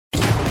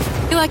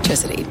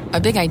Electricity, a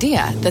big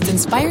idea that's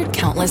inspired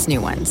countless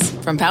new ones.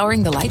 From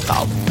powering the light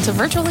bulb to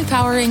virtually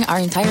powering our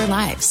entire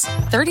lives.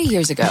 30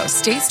 years ago,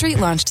 State Street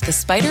launched the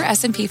SPDR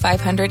S&P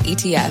 500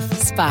 ETF,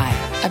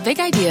 SPY. A big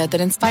idea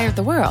that inspired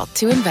the world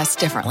to invest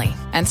differently.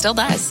 And still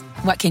does.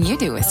 What can you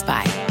do with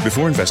SPY?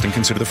 Before investing,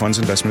 consider the fund's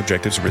investment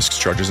objectives, risks,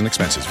 charges, and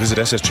expenses. Visit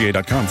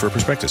ssga.com for a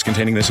prospectus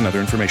containing this and other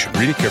information.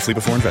 Read it carefully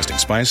before investing.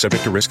 SPY is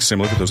subject to risks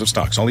similar to those of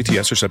stocks. All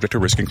ETFs are subject to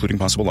risk, including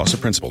possible loss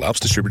of principal. Alps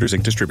Distributors,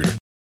 Inc. Distributor.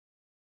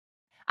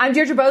 I'm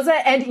Deirdre Boza,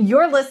 and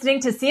you're listening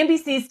to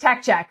CNBC's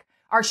Tech Check.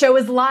 Our show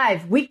is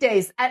live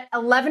weekdays at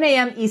 11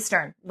 a.m.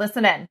 Eastern.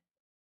 Listen in.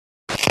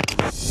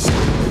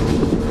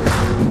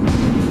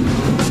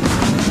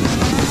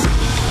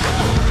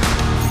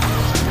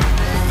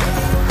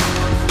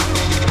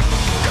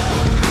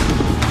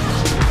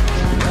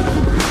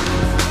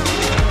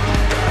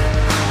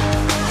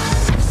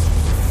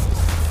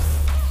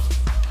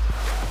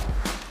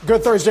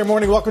 Good Thursday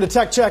morning. Welcome to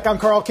Tech Check. I'm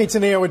Carl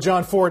Quintanilla with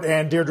John Fort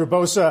and Deirdre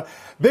Boza.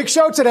 Big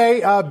show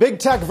today. Big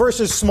tech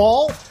versus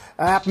small.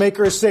 App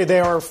makers say they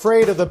are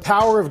afraid of the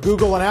power of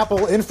Google and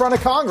Apple in front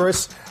of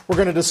Congress. We're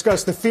going to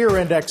discuss the fear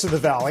index of the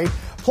Valley.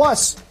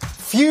 Plus,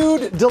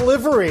 feud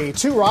delivery.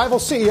 Two rival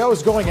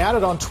CEOs going at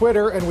it on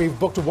Twitter, and we've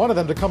booked one of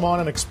them to come on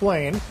and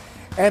explain.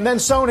 And then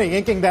Sony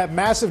inking that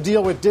massive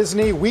deal with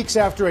Disney weeks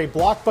after a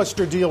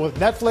blockbuster deal with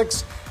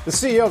Netflix. The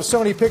CEO of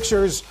Sony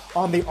Pictures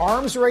on the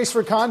arms race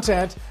for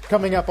content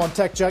coming up on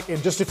Tech Check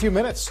in just a few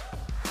minutes.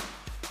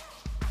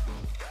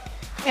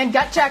 And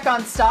gut check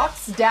on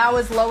stocks. Dow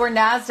is lower,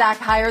 NASDAQ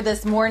higher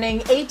this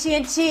morning.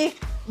 AT&T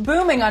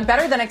booming on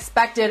better than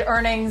expected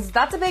earnings.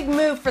 That's a big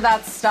move for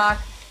that stock.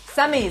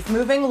 Semis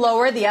moving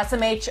lower. The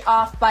SMH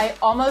off by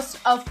almost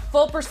a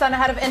full percent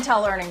ahead of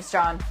Intel earnings,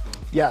 John.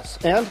 Yes,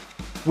 and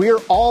we're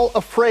all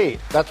afraid.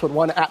 That's what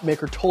one app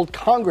maker told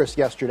Congress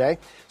yesterday.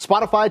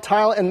 Spotify,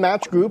 Tile, and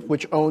Match Group,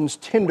 which owns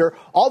Tinder,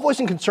 all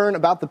voicing concern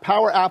about the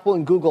power Apple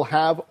and Google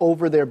have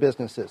over their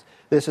businesses.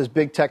 This as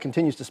big tech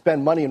continues to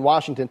spend money in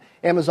Washington.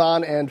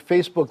 Amazon and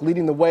Facebook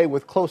leading the way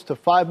with close to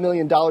 $5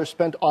 million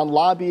spent on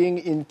lobbying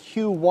in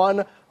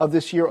Q1 of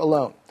this year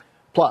alone.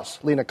 Plus,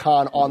 Lina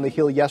Khan on the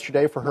Hill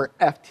yesterday for her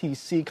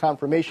FTC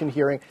confirmation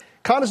hearing.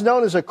 Khan is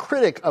known as a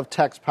critic of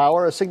tech's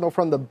power, a signal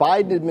from the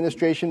Biden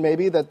administration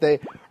maybe that they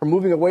are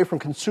moving away from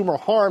consumer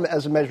harm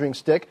as a measuring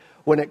stick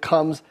when it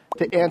comes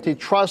to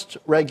antitrust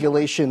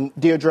regulation,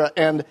 Deirdre.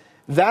 And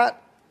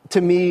that, to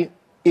me,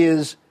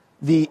 is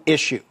the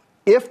issue.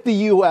 If the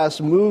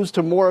U.S. moves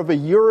to more of a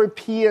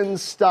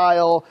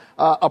European-style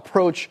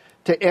approach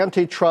to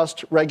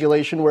antitrust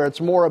regulation, where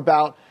it's more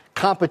about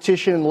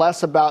competition,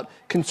 less about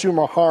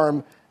consumer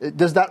harm,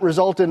 does that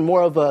result in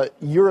more of a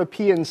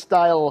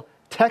European-style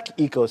tech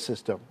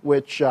ecosystem,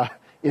 which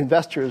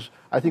investors,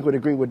 I think, would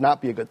agree would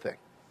not be a good thing?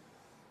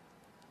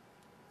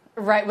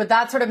 Right. Would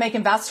that sort of make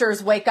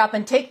investors wake up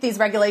and take these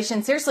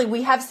regulations seriously?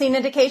 We have seen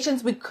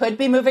indications we could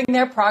be moving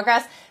there.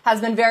 Progress has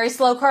been very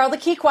slow. Carl, the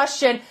key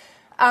question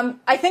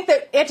I think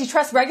that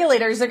antitrust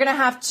regulators are going to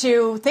have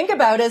to think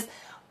about is,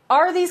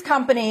 are these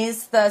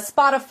companies, the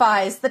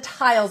Spotifys, the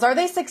Tiles, are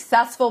they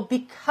successful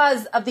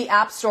because of the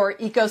App Store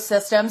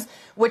ecosystems,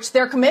 which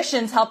their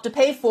commissions help to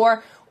pay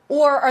for,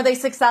 or are they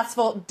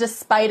successful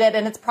despite it?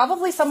 And it's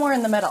probably somewhere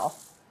in the middle.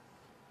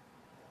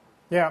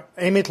 Yeah,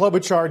 Amy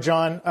Klobuchar,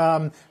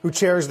 John, who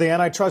chairs the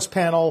antitrust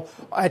panel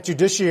at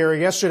Judiciary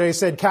yesterday,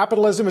 said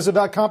capitalism is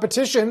about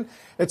competition.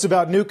 It's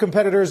about new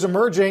competitors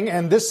emerging.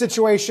 And this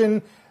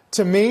situation,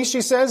 to me,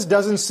 she says,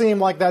 doesn't seem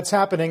like that's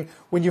happening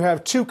when you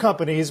have two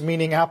companies,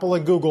 meaning Apple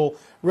and Google,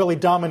 really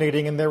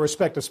dominating in their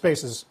respective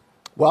spaces.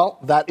 Well,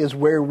 that is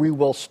where we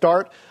will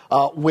start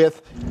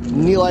with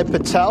Nilay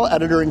Patel,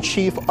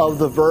 editor-in-chief of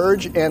The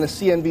Verge and a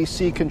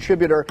CNBC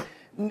contributor.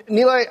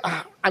 Nilay,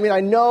 I mean,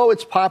 I know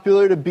it's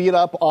popular to beat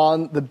up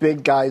on the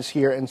big guys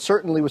here, and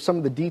certainly with some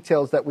of the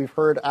details that we've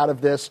heard out of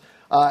this,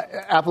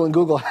 Apple and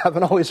Google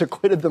haven't always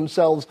acquitted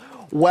themselves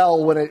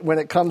well when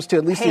it comes to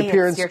at least the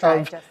appearance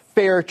of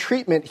fair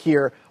treatment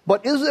here.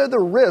 But is there the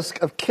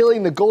risk of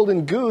killing the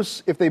golden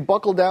goose if they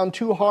buckle down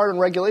too hard on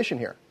regulation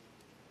here?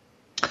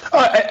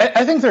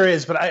 I think there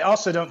is, but I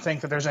also don't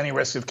think that there's any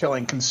risk of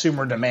killing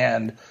consumer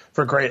demand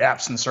for great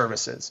apps and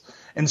services.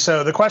 And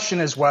so the question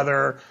is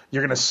whether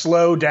you're going to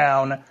slow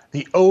down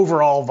the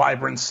overall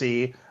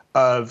vibrancy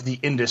of the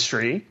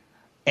industry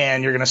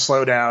and you're going to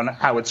slow down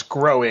how it's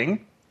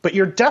growing, but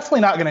you're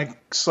definitely not going to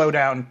slow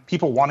down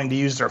people wanting to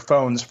use their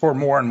phones for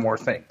more and more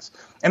things.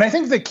 And I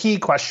think the key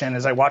question,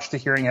 as I watched the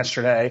hearing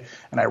yesterday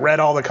and I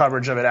read all the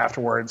coverage of it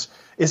afterwards,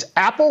 is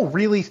Apple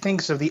really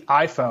thinks of the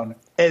iPhone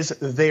as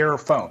their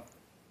phone.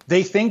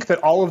 They think that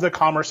all of the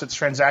commerce that's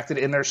transacted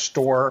in their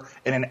store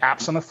and in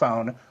apps on the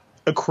phone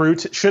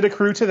should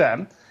accrue to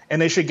them, and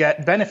they should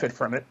get benefit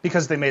from it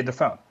because they made the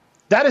phone.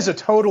 That is a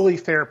totally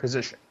fair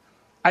position.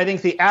 I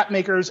think the app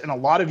makers and a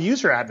lot of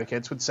user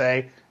advocates would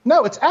say,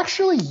 no, it's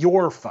actually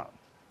your phone.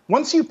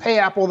 once you pay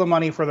Apple the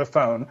money for the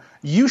phone,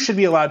 you should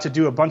be allowed to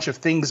do a bunch of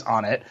things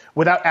on it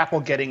without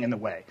Apple getting in the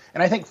way.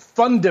 And I think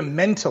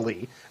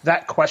fundamentally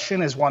that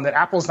question is one that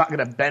Apple's not going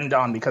to bend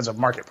on because of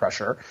market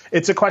pressure.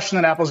 It's a question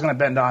that Apple's going to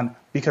bend on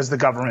because the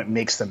government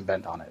makes them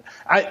bend on it.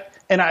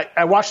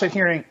 I watched that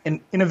hearing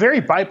in a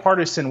very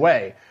bipartisan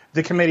way.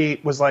 The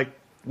committee was like,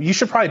 you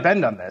should probably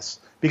bend on this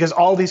because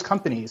all these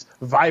companies,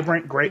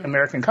 vibrant, great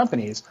American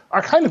companies,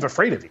 are kind of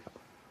afraid of you.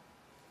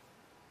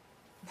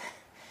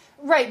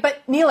 Right,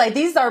 but Nilay,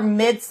 these are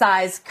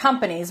mid-sized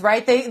companies,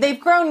 right? They've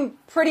grown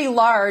pretty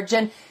large,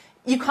 and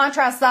you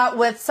contrast that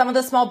with some of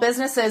the small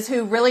businesses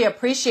who really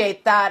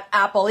appreciate that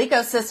Apple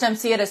ecosystem,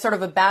 see it as sort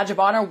of a badge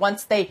of honor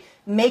once they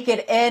make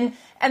it in.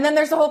 And then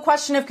there's the whole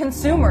question of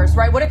consumers,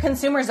 right? What do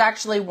consumers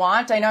actually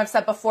want? I know I've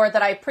said before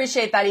that I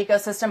appreciate that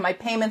ecosystem, my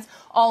payments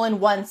all in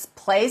one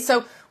place.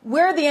 So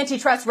where are the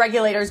antitrust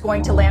regulators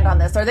going to land on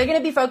this? Are they going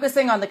to be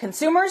focusing on the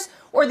consumers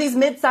or these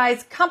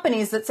mid-sized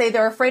companies that say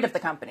they're afraid of the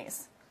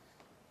companies?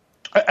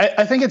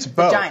 I think it's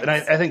both. And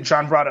I think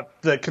John brought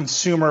up the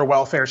consumer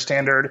welfare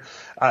standard.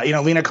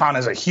 Lina Khan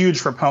is a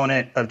huge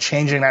proponent of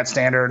changing that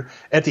standard.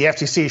 At the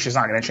FTC, she's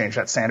not going to change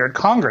that standard.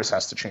 Congress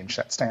has to change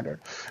that standard.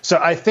 So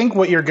I think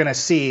what you're going to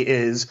see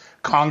is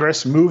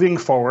Congress moving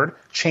forward,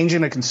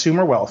 changing the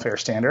consumer welfare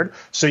standard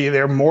so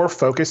they're more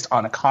focused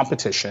on a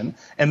competition.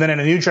 And then in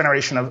a new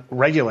generation of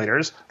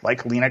regulators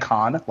like Lina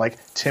Khan, like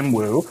Tim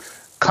Wu,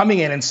 coming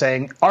in and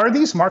saying, are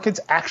these markets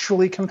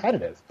actually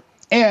competitive?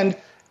 And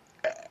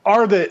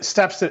are the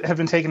steps that have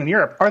been taken in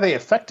Europe, are they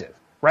effective,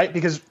 right?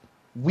 Because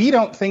we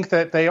don't think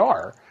that they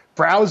are.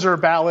 Browser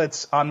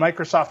ballots on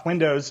Microsoft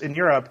Windows in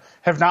Europe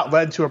have not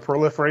led to a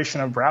proliferation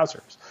of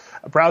browsers.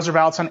 Browser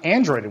ballots on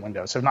Android and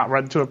Windows have not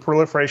led to a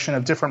proliferation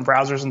of different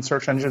browsers and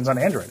search engines on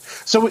Android.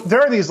 So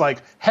there are these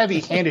like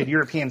heavy-handed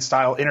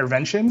European-style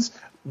interventions.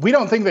 We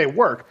don't think they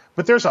work,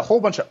 but there's a whole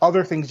bunch of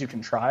other things you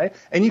can try.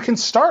 And you can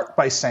start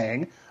by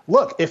saying,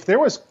 look, if there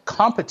was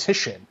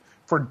competition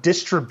for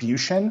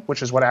distribution,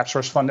 which is what app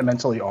stores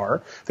fundamentally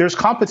are, there's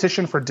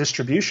competition for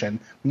distribution,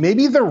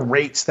 maybe the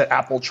rates that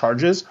Apple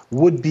charges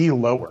would be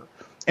lower.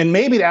 And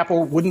maybe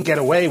Apple wouldn't get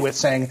away with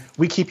saying,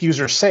 we keep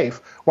users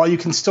safe, while you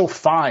can still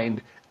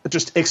find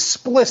just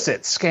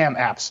explicit scam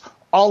apps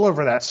all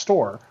over that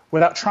store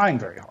without trying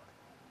very hard.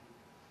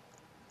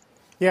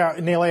 Yeah,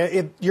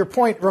 Nilay, your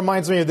point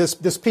reminds me of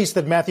this piece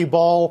that Matthew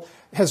Ball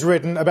has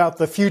written about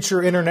the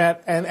future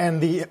internet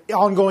and the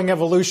ongoing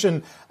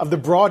evolution of the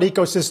broad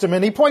ecosystem.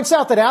 And he points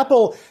out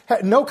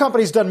that no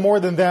company's done more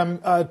than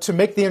them to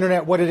make the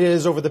internet what it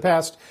is over the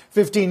past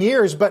 15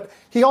 years. But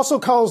he also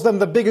calls them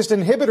the biggest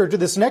inhibitor to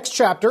this next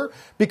chapter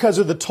because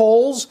of the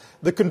tolls,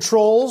 the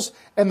controls,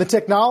 and the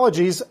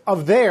technologies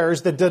of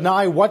theirs that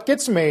deny what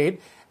gets made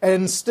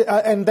and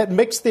that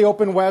makes the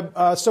open web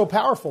so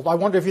powerful. I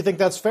wonder if you think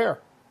that's fair.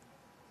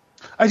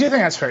 I do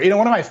think that's fair.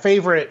 One of my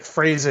favorite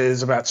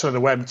phrases about sort of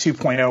the Web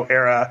 2.0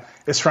 era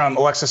is from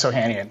Alexis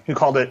Ohanian, who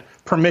called it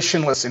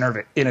permissionless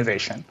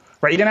innovation.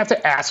 Right? You didn't have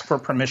to ask for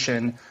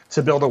permission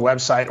to build a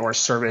website or a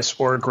service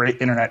or a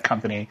great internet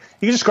company.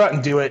 You can just go out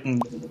and do it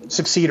and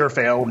succeed or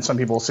fail. And some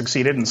people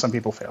succeeded and some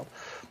people failed.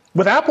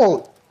 With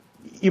Apple,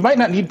 you might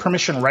not need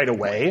permission right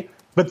away,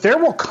 but there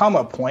will come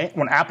a point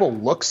when Apple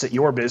looks at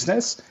your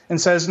business and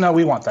says, no,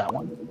 we want that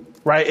one.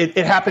 Right?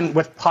 It happened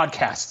with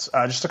podcasts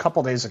just a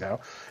couple days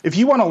ago. If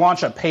you want to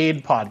launch a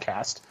paid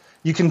podcast,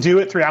 you can do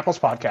it through Apple's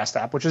podcast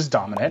app, which is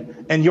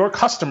dominant, and your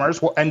customers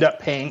will end up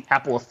paying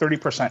Apple a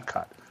 30%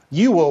 cut.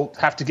 You will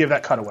have to give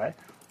that cut away.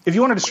 If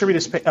you want to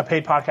distribute a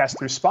paid podcast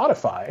through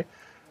Spotify,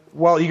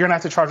 well, you're going to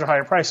have to charge a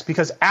higher price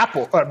because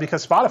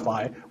because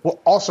Spotify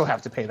will also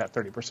have to pay that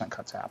 30%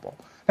 cut to Apple.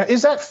 Now,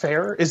 is that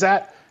fair?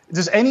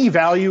 Does any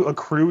value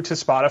accrue to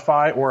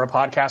Spotify or a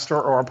podcaster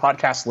or a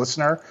podcast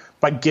listener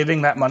by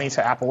giving that money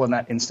to Apple in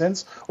that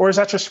instance? Or is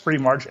that just free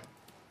margin?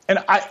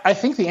 And I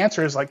think the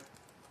answer is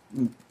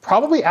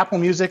probably Apple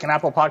Music and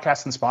Apple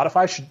Podcasts and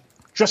Spotify should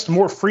just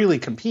more freely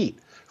compete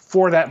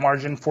for that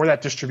margin, for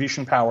that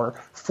distribution power,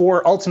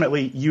 for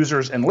ultimately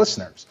users and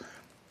listeners.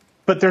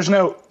 But there's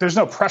no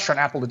pressure on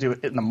Apple to do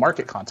it in the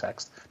market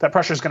context. That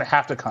pressure is going to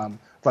have to come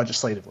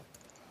legislatively.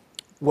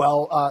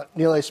 Well,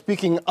 Nilay,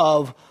 speaking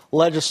of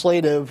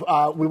legislative,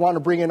 we want to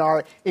bring in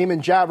our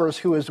Eamon Javers,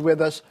 who is with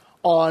us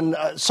on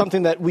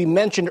something that we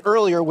mentioned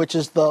earlier, which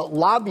is the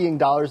lobbying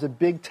dollars that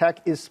big tech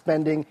is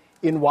spending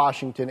in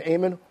Washington.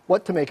 Eamon,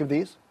 what to make of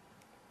these?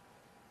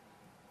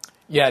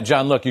 Yeah,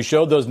 John, look, you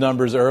showed those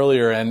numbers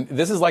earlier, and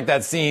this is like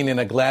that scene in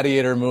a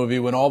gladiator movie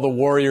when all the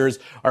warriors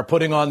are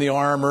putting on the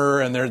armor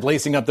and they're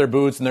lacing up their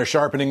boots and they're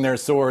sharpening their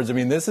swords. I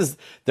mean,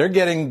 they're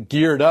getting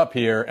geared up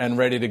here and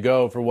ready to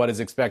go for what is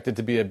expected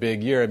to be a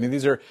big year. I mean,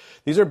 these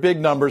are big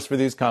numbers for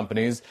these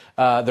companies.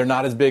 They're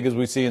not as big as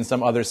we see in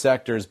some other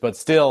sectors, but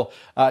still,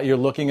 you're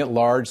looking at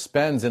large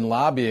spends in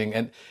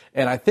lobbying.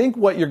 And I think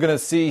what you're going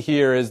to see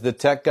here is the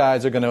tech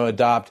guys are going to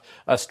adopt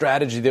a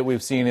strategy that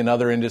we've seen in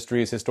other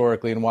industries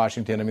historically in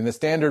Washington. I mean, the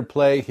standard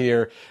play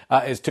here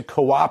is to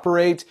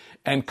cooperate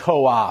and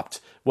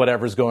co-opt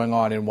whatever's going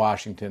on in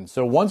Washington.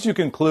 So once you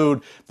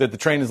conclude that the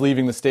train is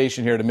leaving the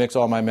station here, to mix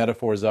all my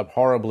metaphors up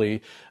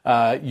horribly,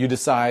 you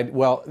decide,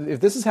 well,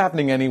 if this is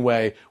happening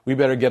anyway, we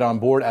better get on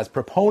board as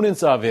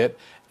proponents of it,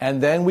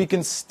 and then we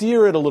can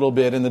steer it a little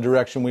bit in the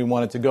direction we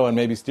want it to go, and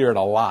maybe steer it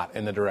a lot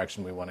in the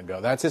direction we want to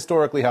go. That's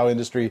historically how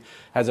industry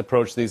has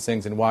approached these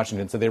things in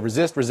Washington. So they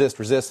resist,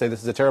 say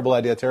this is a terrible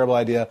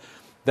idea.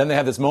 Then they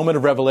have this moment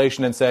of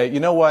revelation and say, you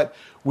know what,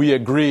 we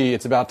agree,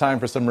 it's about time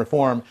for some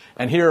reform,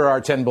 and here are our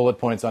 10 bullet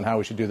points on how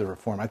we should do the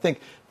reform. I think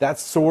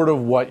that's sort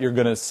of what you're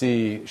going to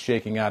see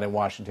shaking out in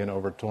Washington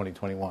over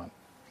 2021.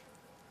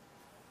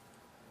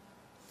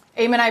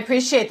 Eamon, I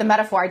appreciate the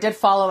metaphor. I did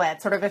follow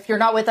it. Sort of, if you're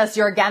not with us,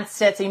 you're against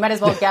it, so you might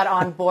as well get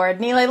on board.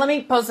 Nilay, let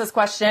me pose this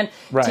question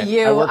to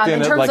you. I worked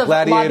in terms like of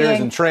gladiators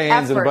and trains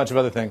effort. and a bunch of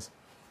other things.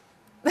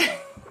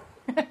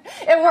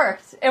 It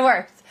worked.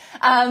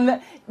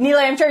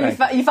 Nilay, I'm sure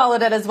you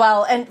followed it as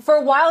well. And for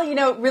a while,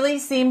 it really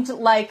seemed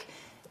like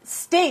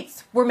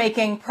states were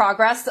making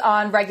progress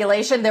on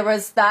regulation. There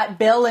was that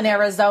bill in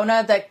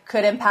Arizona that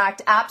could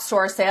impact app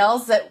store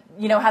sales that,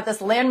 had this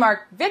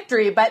landmark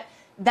victory. But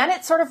then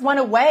it sort of went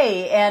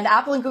away, and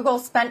Apple and Google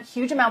spent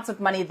huge amounts of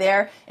money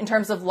there in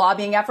terms of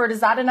lobbying effort. Is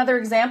that another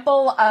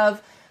example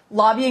of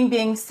lobbying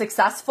being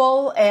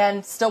successful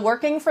and still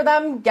working for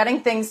them,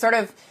 getting things sort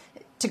of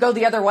to go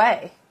the other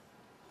way?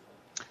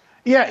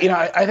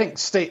 Yeah, I think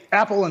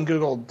Apple and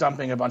Google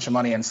dumping a bunch of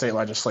money in state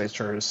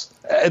legislatures,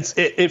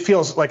 it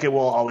feels like it will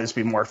always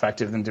be more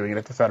effective than doing it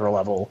at the federal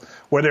level,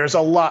 where there's a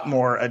lot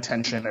more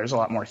attention, there's a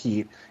lot more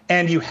heat,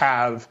 and you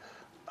have,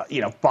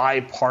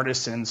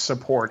 bipartisan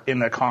support in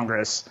the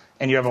Congress,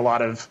 and you have a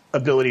lot of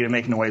ability to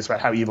make noise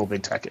about how evil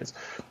big tech is.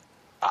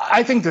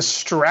 I think the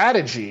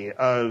strategy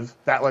of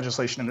that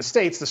legislation in the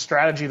states, the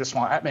strategy of the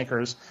small app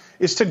makers,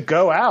 is to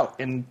go out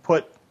and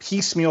put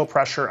piecemeal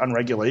pressure on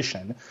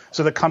regulation.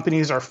 So the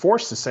companies are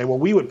forced to say, well,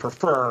 we would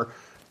prefer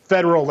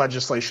federal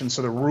legislation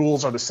so the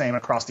rules are the same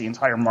across the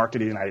entire market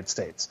of the United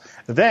States.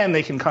 Then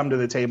they can come to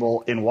the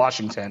table in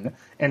Washington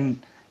and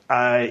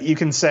you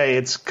can say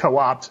it's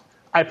co-opt.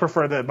 I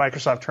prefer the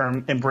Microsoft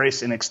term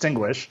embrace and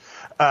extinguish.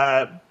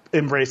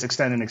 Embrace,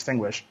 extend, and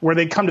extinguish, where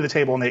they come to the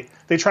table and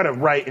they try to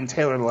write and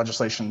tailor the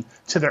legislation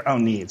to their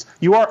own needs.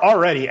 You are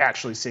already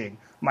actually seeing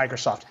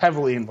Microsoft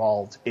heavily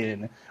involved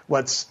in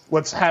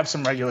let's have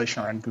some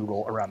regulation around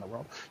Google around the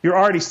world. You're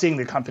already seeing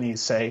the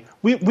companies say,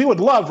 we would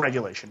love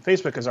regulation.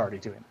 Facebook is already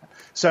doing that.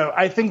 So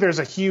I think there's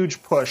a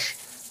huge push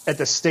at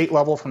the state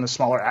level from the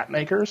smaller app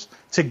makers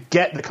to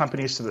get the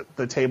companies to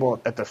the table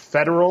at the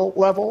federal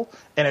level.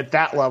 And at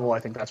that level, I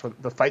think that's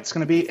what the fight's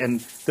going to be. And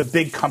the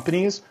big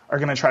companies are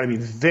going to try to be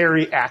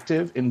very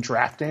active in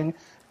drafting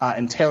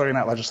and tailoring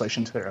that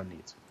legislation to their own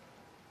needs.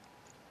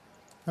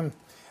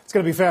 It's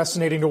going to be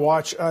fascinating to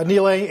watch.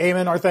 Nilay,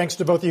 Eamon, our thanks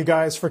to both of you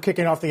guys for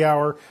kicking off the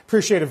hour.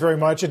 Appreciate it very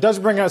much. It does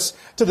bring us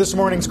to this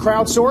morning's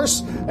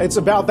crowdsource. It's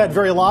about that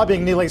very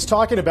lobbying Nilay's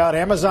talking about.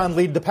 Amazon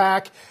lead the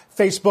pack,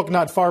 Facebook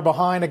not far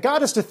behind. It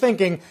got us to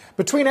thinking,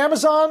 between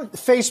Amazon,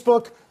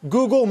 Facebook,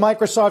 Google,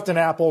 Microsoft, and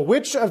Apple,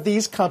 which of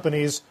these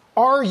companies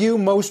are you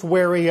most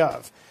wary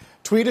of?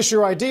 Tweet us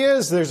your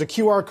ideas. There's a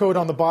QR code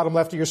on the bottom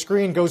left of your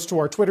screen. Goes to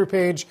our Twitter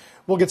page.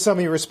 We'll get some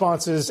of your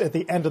responses at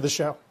the end of the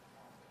show.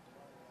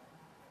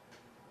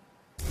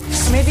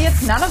 Maybe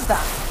it's none of them.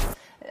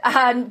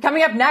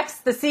 Coming up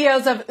next, the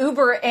CEOs of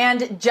Uber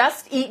and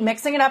Just Eat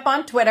mixing it up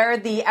on Twitter.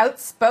 The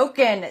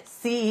outspoken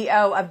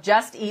CEO of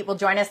Just Eat will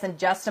join us in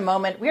just a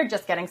moment. We're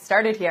just getting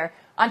started here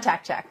on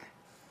Tech Check.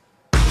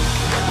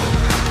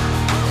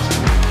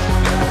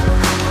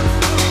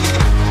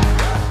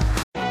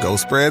 Go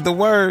spread the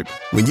word.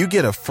 When you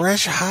get a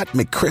fresh, hot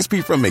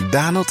McCrispy from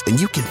McDonald's and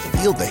you can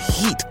feel the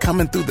heat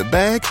coming through the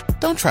bag,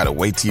 don't try to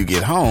wait till you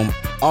get home.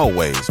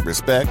 Always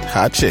respect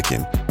hot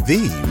chicken. The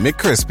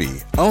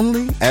McCrispy,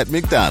 only at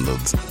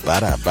McDonald's.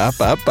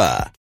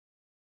 Ba-da-ba-ba-ba.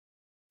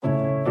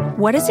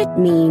 What does it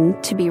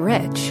mean to be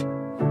rich?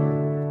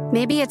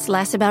 Maybe it's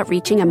less about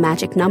reaching a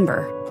magic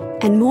number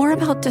and more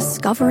about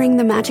discovering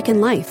the magic in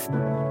life.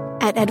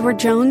 At Edward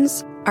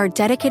Jones, our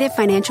dedicated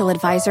financial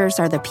advisors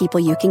are the people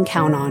you can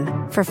count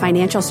on for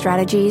financial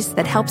strategies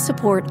that help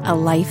support a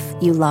life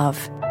you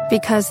love.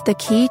 Because the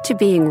key to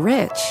being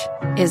rich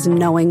is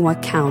knowing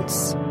what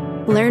counts.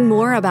 Learn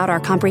more about our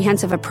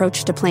comprehensive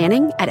approach to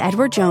planning at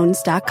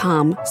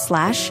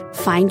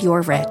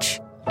edwardjones.com/findyourrich.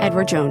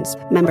 Edward Jones,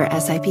 member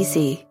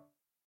SIPC.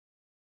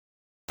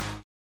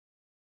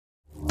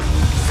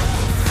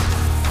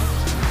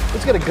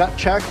 Let's get a gut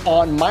check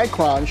on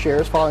Micron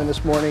shares following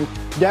this morning,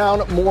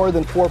 down more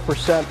than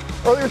 4%.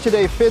 Earlier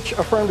today, Fitch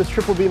affirmed its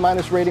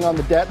BBB- rating on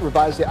the debt,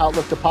 revised the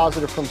outlook to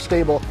positive from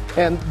stable.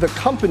 And the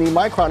company,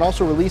 Micron,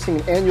 also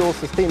releasing an annual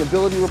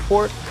sustainability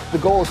report. The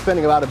goal is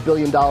spending about $1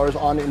 billion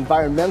on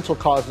environmental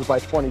causes by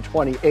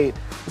 2028.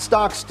 The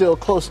stock's still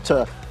close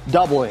to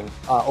doubling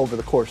over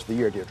the course of the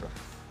year, Deirdre.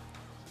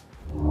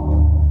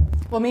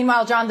 Well,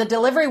 meanwhile, John, the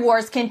delivery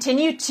wars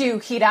continue to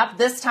heat up.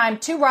 This time,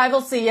 two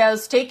rival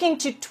CEOs taking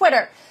to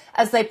Twitter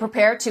as they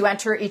prepare to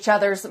enter each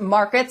other's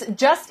markets.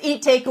 Just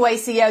Eat Takeaway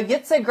CEO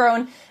Jitse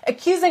Groen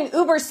accusing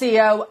Uber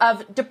CEO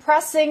of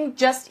depressing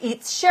Just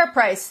Eat's share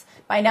price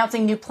by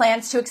announcing new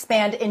plans to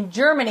expand in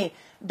Germany.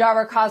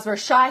 Dara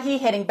Khosrowshahi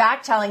hitting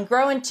back, telling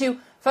Groen to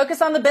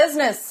focus on the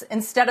business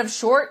instead of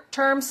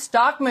short-term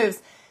stock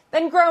moves.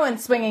 Then Groen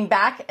swinging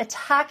back,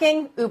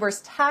 attacking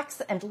Uber's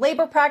tax and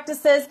labor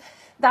practices.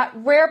 That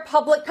rare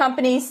public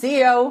company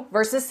CEO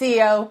versus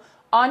CEO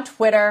on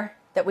Twitter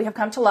that we have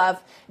come to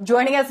love.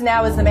 Joining us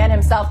now is the man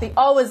himself, the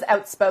always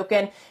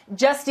outspoken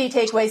Just Eat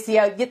Takeaway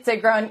CEO,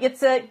 Jitse Groen.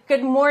 Jitse,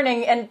 good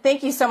morning, and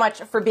thank you so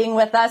much for being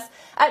with us.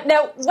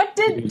 Now, what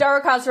did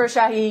Dara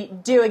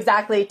Khosrowshahi do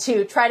exactly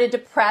to try to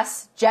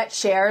depress Jet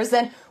shares,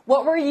 and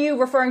what were you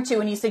referring to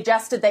when you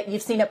suggested that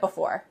you've seen it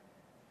before?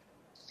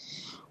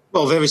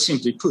 Well, very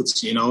simply put,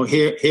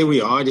 here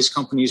we are. This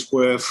company is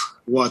worth,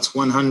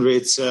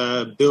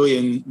 100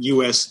 billion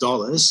US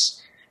dollars.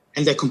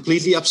 And they're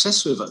completely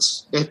obsessed with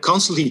us. They're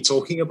constantly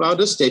talking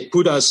about us. They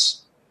put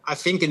us, I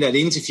think in that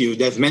interview,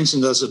 they've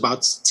mentioned us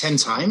about 10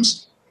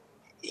 times.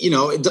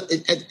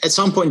 At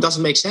some point, it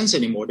doesn't make sense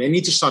anymore. They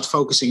need to start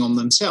focusing on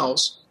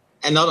themselves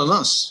and not on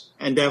us.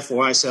 And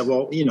therefore, I said,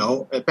 well,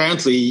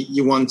 apparently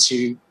you want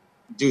to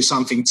do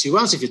something to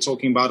us if you're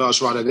talking about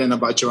us rather than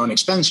about your own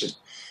expansion.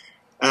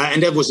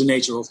 And that was the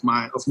nature of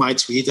my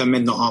tweet. I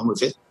meant no harm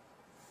with it.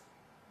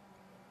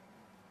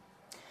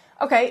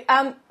 Okay,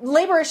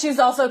 labor issues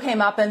also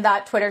came up in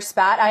that Twitter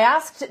spat. I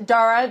asked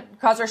Dara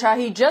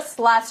Khosrowshahi just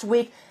last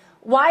week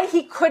why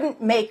he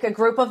couldn't make a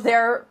group of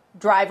their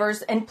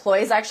drivers,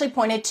 employees. I actually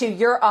pointed to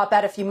your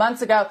op-ed a few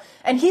months ago,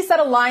 and he said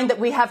a line that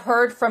we have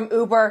heard from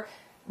Uber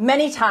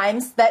many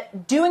times,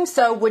 that doing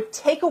so would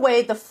take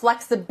away the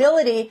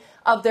flexibility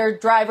of their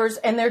drivers,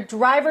 and their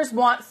drivers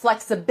want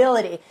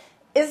flexibility.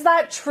 Is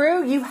that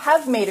true? You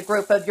have made a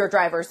group of your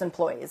drivers'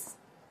 employees.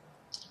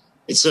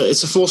 It's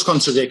a false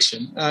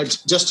contradiction.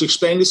 Just to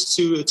explain this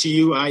to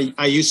you, I'm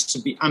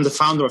the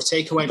founder of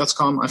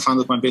Takeaway.com. I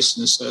founded my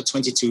business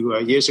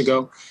 22 years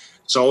ago.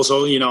 So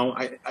also,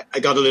 I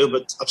got a little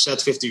bit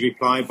upset with the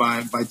reply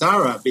by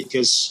Dara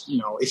because,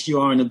 if you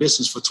are in a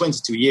business for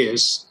 22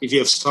 years, if you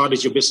have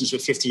started your business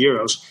with 50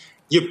 euros,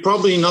 you're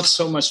probably not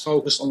so much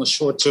focused on the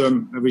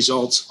short-term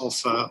results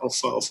of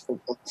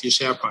your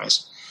share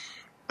price.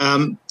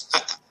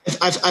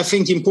 I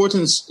think the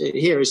importance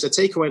here is that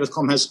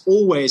Takeaway.com has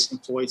always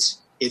employed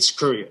its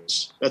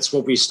couriers. That's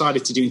what we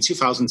started to do in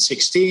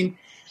 2016,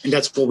 and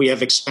that's what we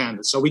have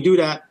expanded. So we do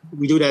that.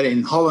 We do that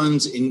in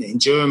Holland, in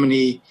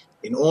Germany,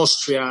 in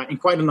Austria, in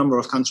quite a number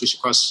of countries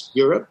across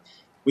Europe.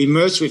 We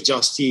merged with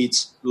Just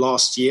Eat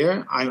last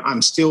year.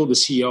 I'm still the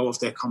CEO of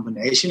that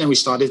combination, and we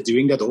started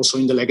doing that also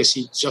in the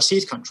legacy Just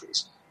Eat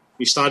countries.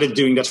 We started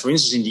doing that, for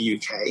instance, in the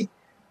UK.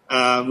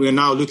 We are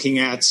now looking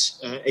at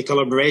a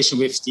collaboration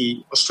with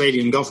the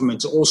Australian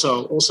government to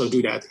also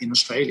do that in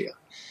Australia.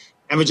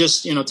 And we're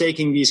just,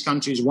 taking these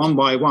countries one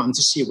by one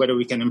to see whether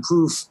we can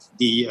improve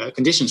the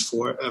conditions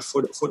for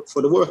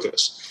the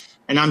workers.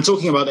 And I'm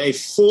talking about a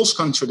false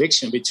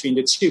contradiction between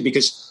the two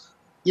because,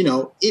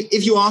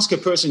 if you ask a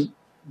person,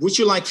 would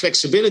you like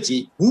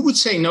flexibility? Who would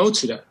say no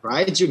to that,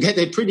 right? You get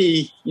a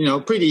pretty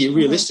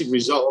realistic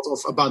result of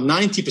about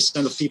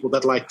 90% of people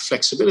that like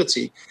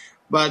flexibility.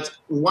 But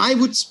why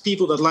would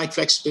people that like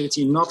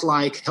flexibility not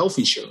like health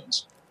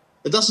insurance?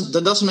 That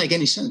doesn't make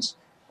any sense.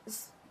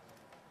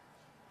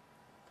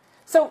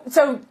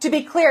 So to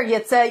be clear,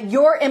 Jitse,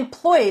 your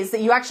employees that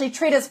you actually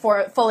treat as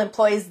full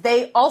employees,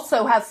 they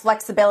also have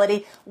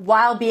flexibility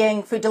while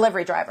being food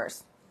delivery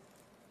drivers.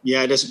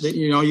 Yeah,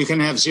 you can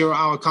have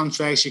 0-hour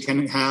contracts, you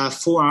can have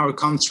 4-hour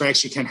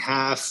contracts, you can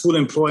have full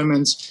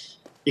employment.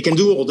 You can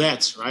do all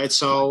that, right?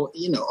 So,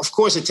 of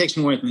course, it takes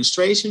more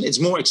administration. It's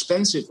more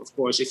expensive, of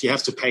course, if you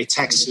have to pay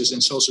taxes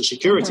and Social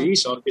Security. Mm-hmm.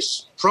 So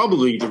it's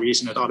probably the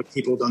reason that other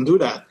people don't do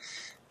that.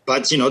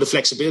 But, the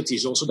flexibility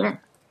is also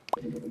there.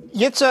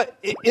 Jitse,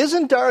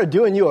 isn't Dara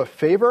doing you a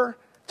favor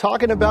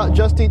talking about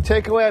Just Eat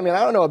Takeaway? I mean,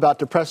 I don't know about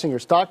depressing your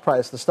stock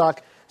price. The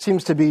stock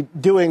seems to be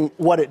doing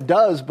what it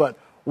does, but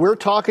we're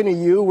talking to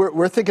you.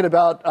 We're thinking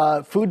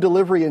about food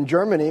delivery in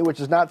Germany, which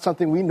is not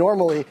something we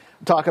normally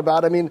talk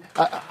about. I mean,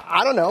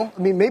 I don't know.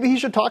 I mean, maybe he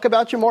should talk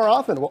about you more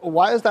often.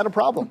 Why is that a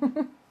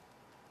problem?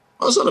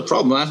 Well, it's not a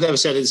problem. I've never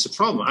said it's a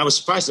problem. I was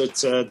surprised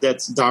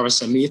that Dara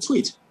sent me a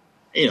tweet.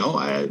 And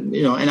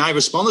I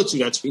responded to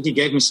that tweet. He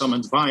gave me some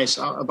advice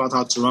about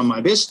how to run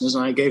my business,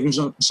 and I gave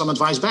him some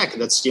advice back.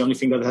 That's the only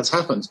thing that has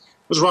happened.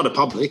 It was rather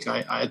public.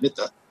 I admit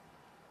that.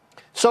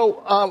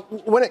 So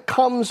when it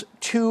comes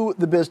to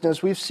the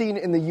business, we've seen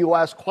in the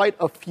U.S. quite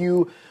a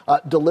few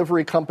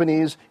delivery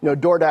companies,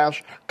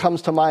 DoorDash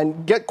comes to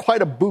mind, get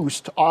quite a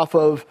boost off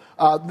of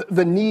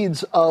the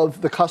needs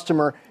of the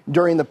customer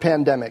during the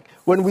pandemic.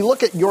 When we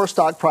look at your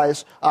stock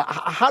price,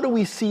 how do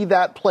we see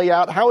that play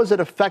out? How has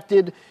it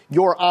affected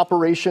your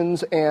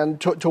operations,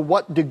 and to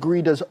what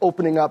degree does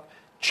opening up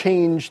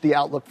change the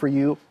outlook for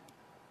you?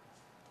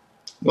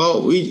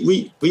 Well,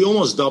 we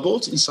almost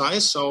doubled in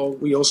size, so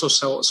we also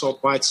saw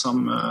quite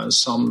some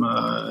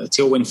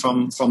tailwind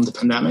from the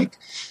pandemic.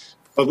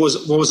 But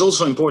what was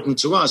also important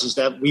to us is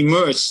that we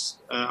merged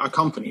our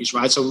companies,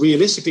 right? So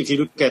realistically, if you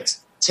look at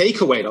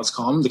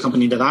Takeaway.com, the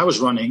company that I was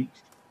running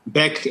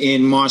back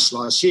in March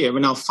last year, we're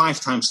now 5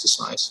 times the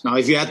size. Now,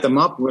 if you add them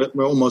up,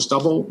 we're almost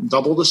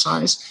double the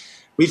size.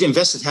 We've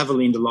invested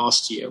heavily in the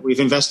last year. We've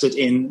invested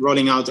in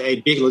rolling out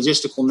a big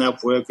logistical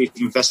network. We've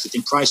invested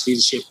in price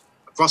leadership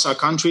across our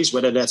countries,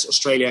 whether that's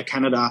Australia,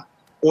 Canada,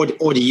 or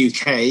the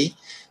UK.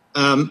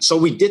 So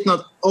we did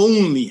not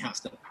only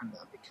have the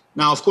pandemic.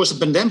 Now, of course, the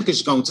pandemic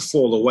is going to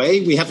fall away.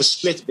 We have a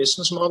split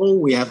business model.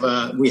 We have,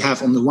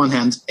 on the one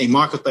hand, a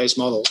marketplace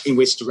model in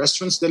which the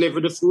restaurants deliver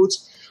the food.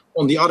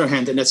 On the other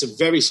hand, and that's a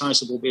very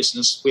sizable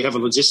business, we have a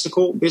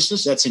logistical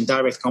business that's in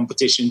direct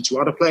competition to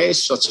other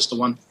players, such as the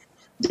one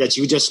that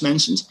you just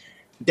mentioned.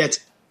 That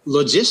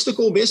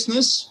logistical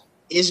business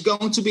is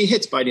going to be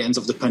hit by the end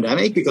of the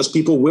pandemic because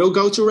people will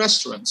go to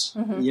restaurants.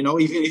 Mm-hmm. You know,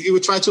 even if you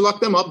would try to lock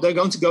them up, they're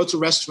going to go to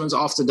restaurants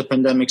after the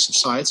pandemic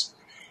subsides.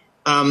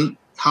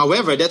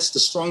 However, that's the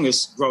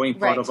strongest growing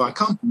part of our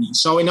company.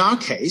 So in our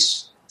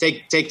case,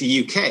 take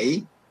the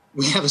UK,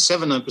 we have a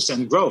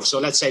 700% growth. So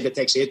let's say that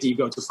takes a hit, you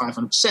go to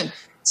 500%.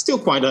 It's still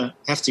quite a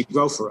hefty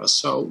growth for us.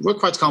 So we're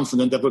quite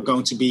confident that we're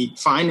going to be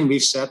fine. And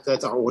we've said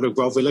that our order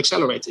growth will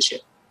accelerate this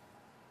year.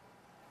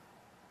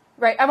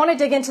 Right. I want to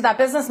dig into that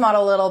business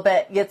model a little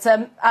bit.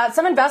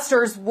 Some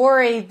investors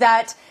worry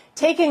that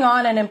taking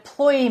on an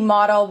employee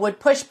model would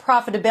push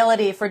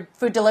profitability for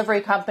food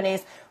delivery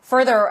companies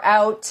further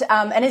out.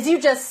 And as you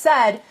just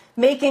said,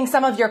 making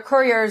some of your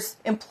couriers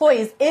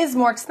employees is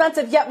more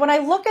expensive. Yet when I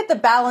look at the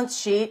balance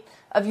sheet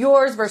of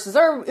yours versus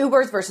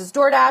Uber's versus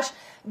DoorDash,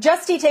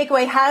 Just Eat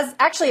Takeaway has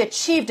actually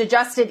achieved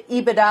adjusted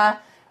EBITDA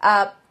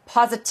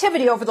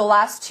positivity over the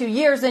last 2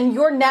 years, and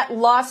your net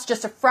loss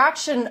just a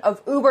fraction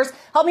of Uber's.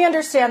 Help me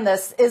understand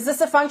this. Is this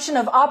a function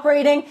of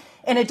operating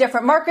in a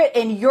different market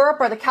in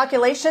Europe? Are the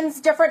calculations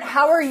different?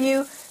 How are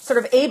you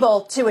sort of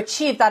able to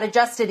achieve that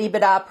adjusted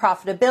EBITDA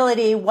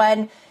profitability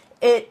when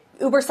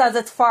Uber says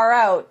it's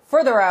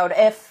further out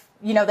if,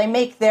 they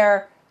make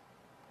their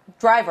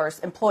drivers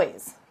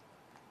employees?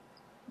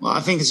 Well, I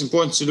think it's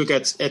important to look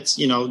at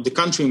the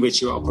country in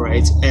which you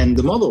operate and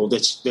the model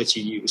that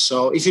you use.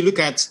 So if you look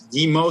at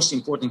the most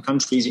important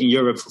countries in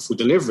Europe for food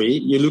delivery,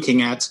 you're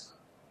looking at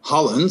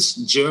Holland,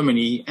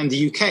 Germany, and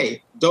the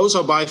UK. Those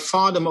are by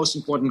far the most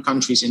important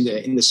countries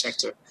in the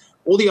sector.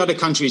 All the other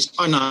countries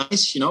are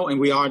nice, and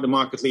we are the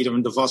market leader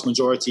in the vast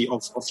majority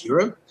of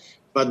Europe.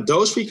 But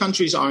those 3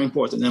 countries are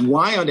important. And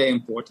why are they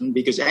important?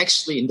 Because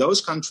actually in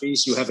those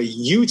countries, you have a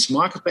huge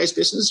marketplace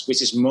business,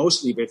 which is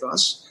mostly with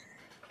us.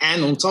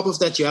 And on top of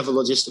that, you have a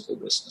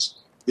logistical business.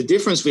 The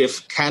difference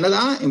with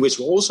Canada, in which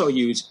we're also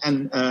huge,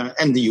 and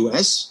the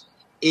US,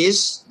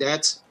 is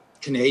that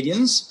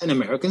Canadians and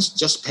Americans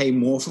just pay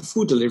more for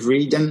food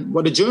delivery than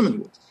what a German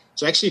would.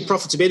 So actually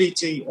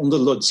profitability on the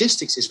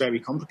logistics is very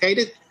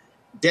complicated.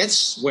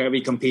 That's where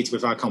we compete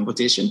with our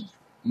competition.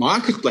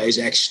 Marketplace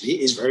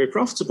actually is very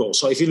profitable.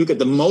 So if you look at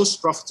the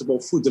most profitable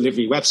food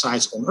delivery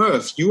websites on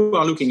earth, you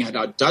are looking at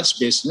our Dutch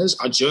business,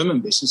 our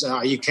German business,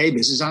 our UK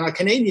business, and our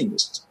Canadian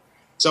business.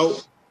 So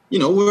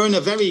we're in a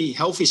very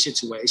healthy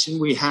situation.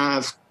 We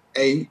have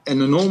an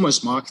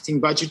enormous marketing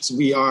budget.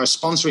 We are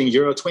sponsoring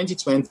Euro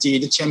 2020,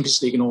 the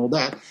Champions League and all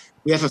that.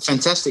 We have a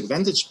fantastic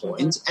vantage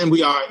point, and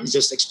we are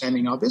just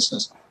expanding our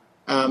business.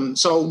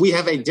 So we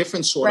have a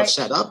different sort of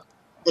setup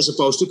as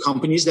opposed to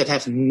companies that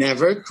have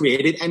never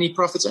created any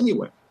profits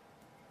anywhere.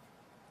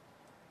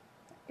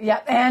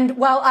 Yeah, and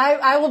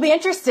I will be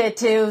interested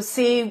to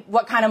see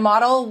what kind of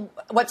model,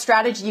 what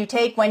strategy you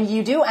take when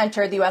you do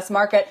enter the U.S.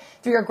 market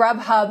through your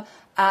Grubhub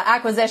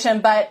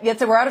acquisition, but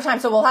we're out of time,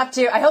 so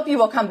I hope you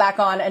will come back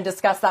on and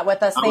discuss that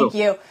with us. Thank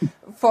you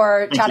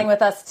for chatting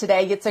with us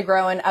today. Jitse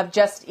Groen of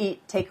Just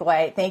Eat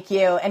Takeaway. Thank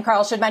you. And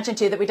Carl should mention,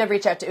 too, that we did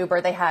reach out to Uber.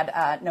 They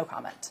had no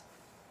comment.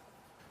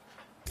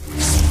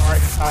 All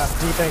right,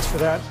 Dee, thanks for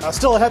that.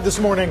 Still ahead this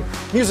morning,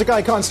 music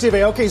icon Steve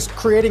Aoki is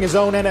creating his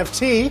own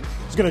NFT.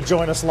 He's going to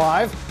join us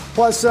live.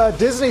 Plus,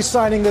 Disney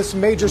signing this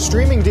major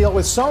streaming deal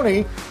with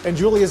Sony, and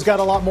Julia's got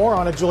a lot more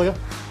on it. Julia?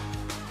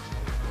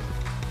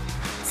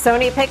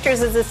 Sony Pictures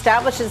has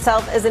established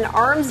itself as an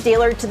arms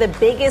dealer to the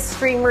biggest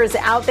streamers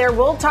out there.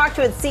 We'll talk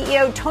to its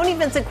CEO, Tony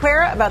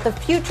Vinciquerra, about the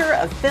future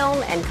of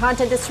film and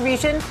content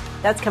distribution.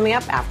 That's coming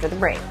up after the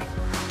break.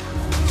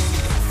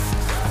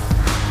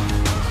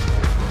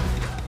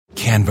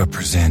 Canva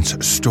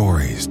presents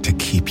stories to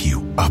keep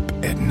you up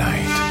at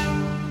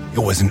night. It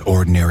was an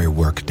ordinary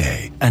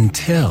workday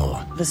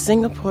until... The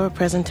Singapore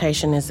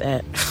presentation is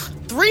at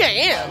 3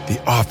 a.m.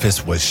 The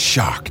office was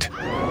shocked.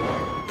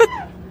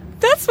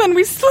 That's when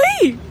we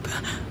sleep.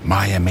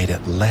 Maya made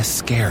it less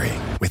scary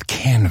with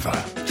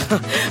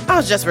Canva.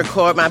 I'll just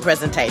record my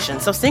presentation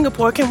so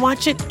Singapore can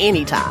watch it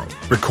anytime.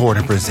 Record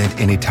and present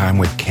anytime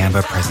with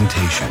Canva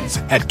presentations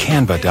at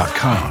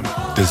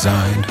canva.com.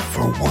 Designed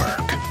for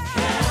work.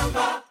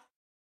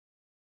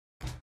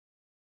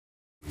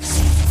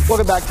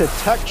 Welcome back to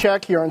Tech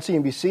Check here on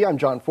CNBC. I'm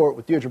John Fort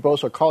with Deirdre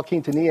Bosa, Carl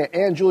Quintanilla,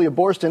 and Julia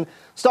Boorstin.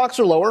 Stocks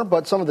are lower,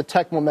 but some of the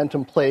tech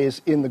momentum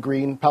plays in the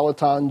green.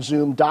 Peloton,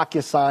 Zoom,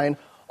 DocuSign,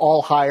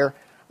 all higher.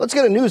 Let's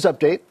get a news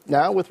update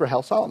now with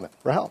Rahel Solomon.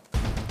 Rahel.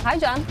 Hi,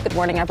 John. Good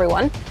morning,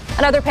 everyone.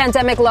 Another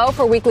pandemic low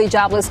for weekly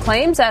jobless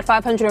claims at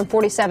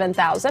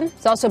 547,000.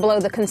 It's also below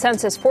the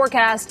consensus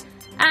forecast.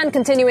 And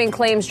continuing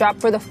claims drop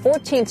for the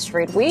 14th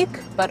straight week.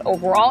 But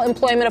overall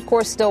employment, of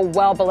course, still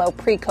well below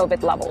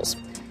pre-COVID levels.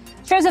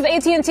 Shares of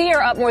AT&T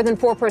are up more than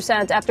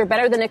 4% after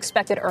better than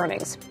expected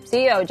earnings.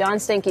 CEO John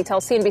Stankey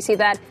tells CNBC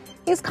that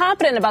he's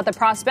confident about the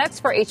prospects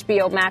for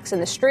HBO Max in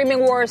the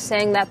streaming wars,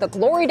 saying that the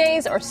glory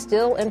days are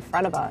still in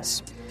front of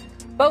us.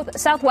 Both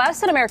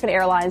Southwest and American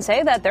Airlines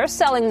say that they're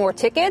selling more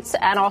tickets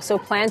and also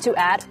plan to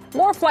add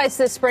more flights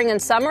this spring and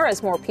summer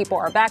as more people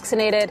are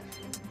vaccinated.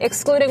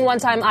 Excluding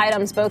one-time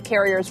items, both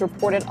carriers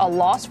reported a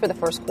loss for the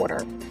first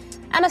quarter.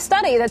 And a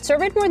study that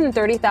surveyed more than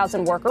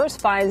 30,000 workers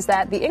finds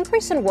that the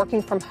increase in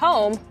working from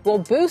home will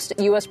boost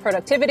U.S.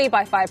 productivity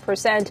by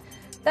 5%.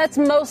 That's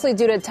mostly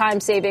due to time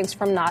savings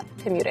from not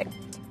commuting.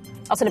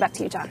 I'll send it back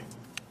to you, John.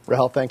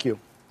 Rahel, thank you.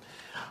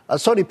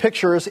 Sony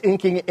Pictures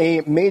inking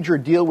a major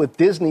deal with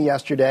Disney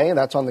yesterday, and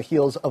that's on the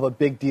heels of a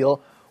big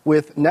deal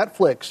with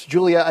Netflix.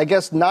 Julia, I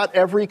guess not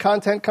every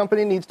content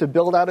company needs to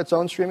build out its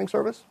own streaming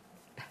service?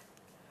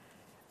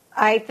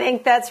 I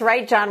think that's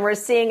right, John. We're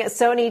seeing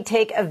Sony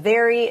take a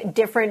very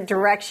different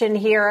direction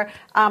here.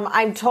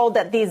 I'm told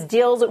that these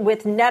deals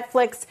with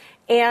Netflix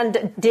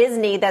and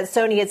Disney that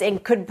Sony is in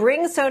could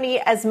bring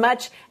Sony as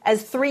much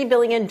as $3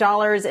 billion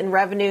in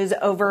revenues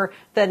over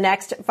the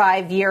next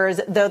 5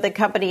 years, though the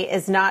company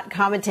is not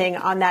commenting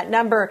on that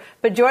number.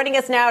 But joining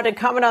us now to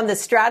comment on the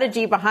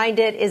strategy behind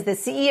it is the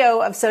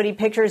CEO of Sony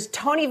Pictures,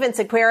 Tony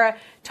Vinciquerra.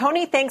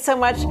 Tony, thanks so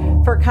much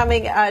for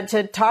coming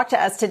to talk to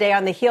us today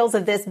on the heels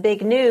of this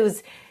big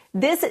news.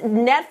 This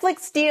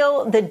Netflix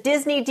deal, the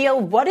Disney deal,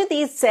 what do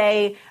these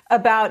say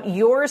about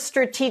your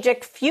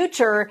strategic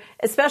future,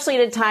 especially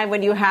at a time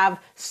when you have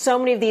so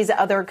many of these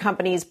other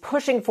companies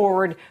pushing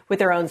forward with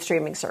their own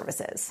streaming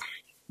services?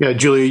 Yeah,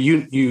 Julia,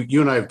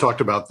 you and I have talked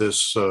about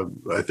this,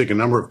 I think, a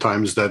number of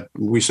times, that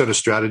we set a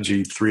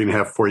strategy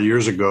 3.5-4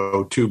 years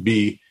ago to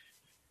be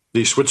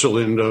the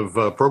Switzerland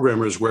of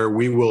programmers, where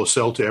we will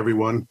sell to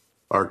everyone.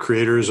 Our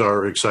creators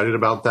are excited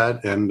about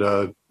that. And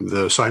the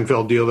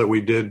Seinfeld deal that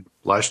we did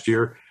last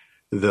year,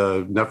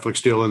 the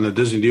Netflix deal and the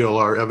Disney deal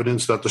are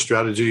evidence that the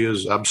strategy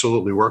is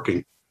absolutely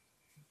working.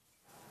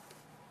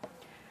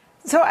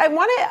 So I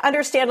want to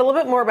understand a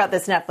little bit more about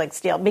this Netflix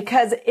deal,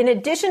 because in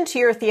addition to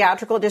your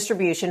theatrical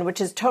distribution,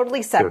 which is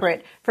totally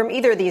separate from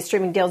either of these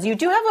streaming deals, you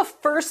do have a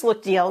first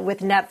look deal with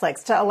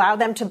Netflix to allow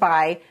them to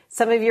buy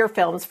some of your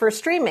films for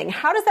streaming.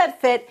 How does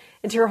that fit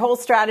into your whole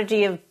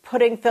strategy of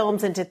putting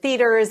films into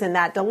theaters and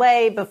that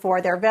delay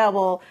before they're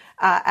available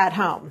at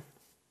home?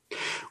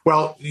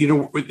 Well,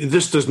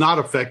 this does not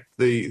affect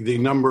the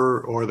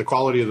number or the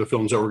quality of the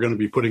films that we're going to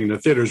be putting into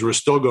theaters. We're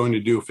still going to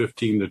do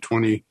 15 to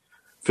 20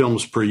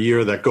 films per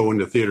year that go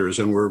into theaters.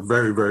 And we're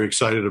very, very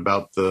excited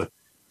about the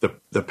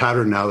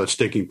pattern now that's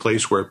taking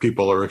place, where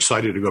people are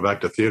excited to go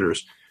back to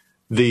theaters.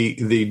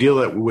 The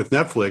deal with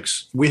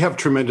Netflix, we have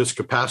tremendous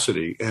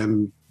capacity.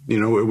 And,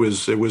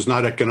 it was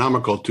not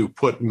economical to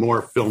put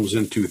more films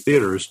into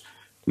theaters.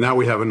 Now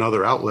we have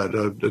another outlet.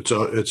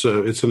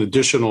 It's an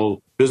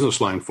additional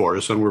business line for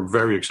us, and we're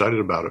very excited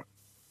about it.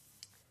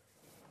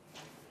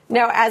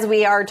 Now, as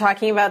we are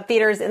talking about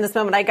theaters in this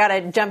moment, I got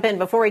to jump in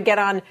before we get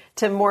on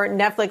to more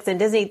Netflix and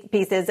Disney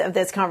pieces of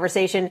this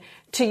conversation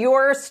to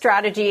your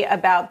strategy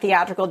about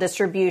theatrical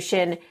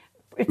distribution.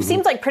 It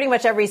seems like pretty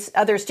much every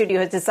other studio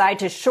has decided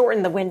to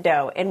shorten the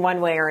window in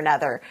one way or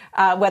another,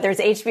 whether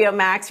it's HBO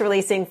Max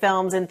releasing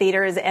films in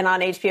theaters and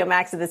on HBO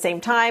Max at the same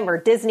time, or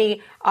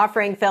Disney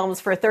offering films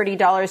for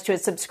 $30 to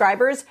its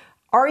subscribers.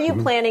 Are you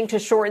planning to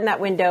shorten that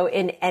window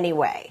in any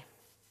way?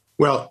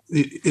 Well,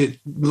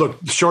 look,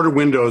 shorter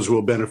windows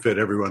will benefit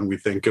everyone, we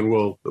think, and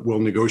we'll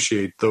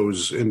negotiate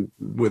those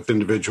with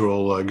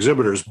individual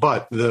exhibitors.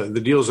 But the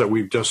deals that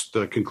we've just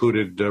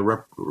concluded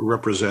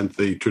represent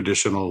the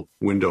traditional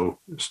window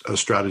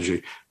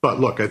strategy. But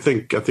look, I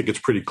think it's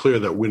pretty clear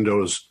that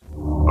windows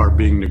are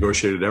being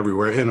negotiated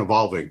everywhere and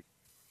evolving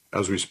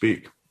as we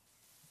speak.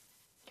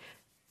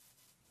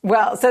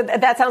 Well, so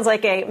that sounds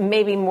like a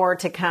maybe more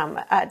to come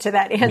to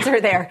that answer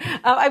there.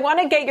 I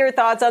want to get your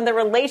thoughts on the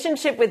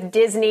relationship with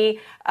Disney.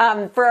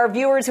 For our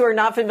viewers who are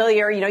not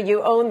familiar,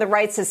 you own the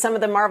rights to some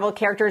of the Marvel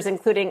characters,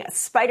 including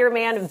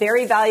Spider-Man,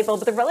 very valuable.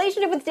 But the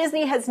relationship with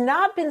Disney has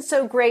not been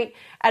so great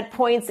at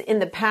points in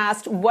the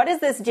past. What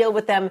does this deal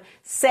with them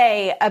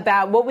say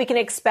about what we can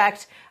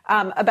expect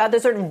about the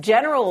sort of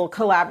general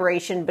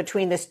collaboration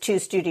between these two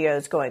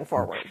studios going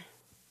forward?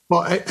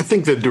 Well, I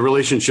think that the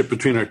relationship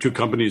between our two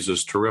companies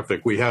is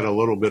terrific. We had a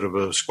little bit of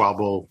a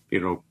squabble, a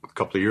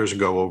couple of years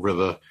ago over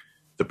the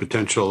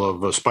potential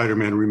of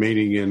Spider-Man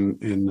remaining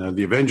in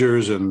the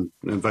Avengers and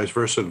vice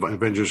versa,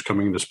 Avengers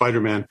coming into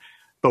Spider-Man.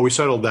 But we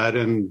settled that.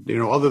 And,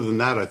 other than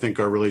that, I think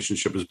our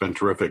relationship has been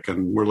terrific.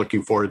 And we're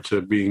looking forward to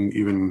being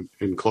even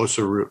in a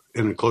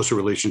closer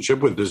relationship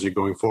with Disney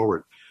going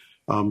forward.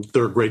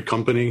 They're a great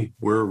company.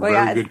 We're a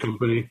very good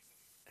company.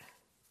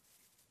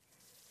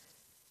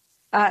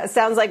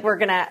 Sounds like we're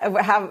going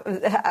to have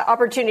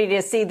opportunity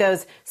to see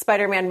those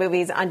Spider-Man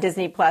movies on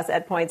Disney Plus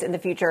at points in the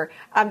future.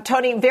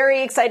 Tony,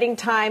 very exciting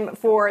time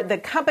for the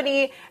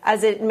company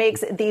as it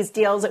makes these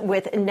deals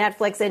with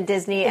Netflix and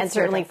Disney, and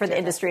certainly for the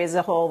industry as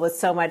a whole with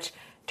so much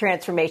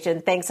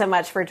transformation. Thanks so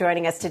much for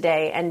joining us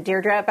today. And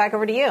Deirdre, back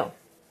over to you.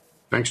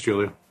 Thanks,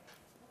 Julia.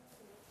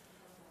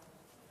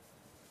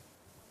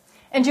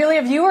 And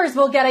Julia, viewers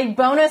will get a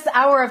bonus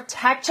hour of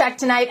Tech Check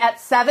tonight at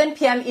 7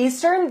 p.m.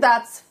 Eastern.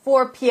 That's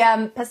 4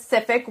 p.m.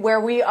 Pacific, where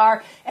we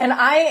are. And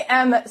I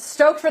am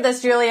stoked for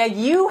this, Julia.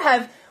 You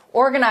have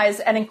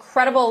organized an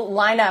incredible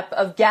lineup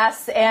of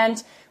guests.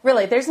 And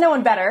really, there's no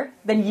one better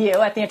than you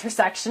at the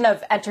intersection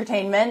of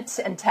entertainment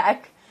and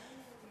tech.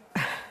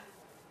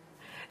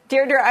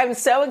 Deirdre, I'm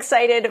so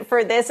excited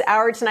for this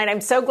hour tonight. I'm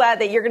so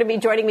glad that you're going to be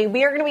joining me.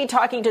 We are going to be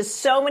talking to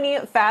so many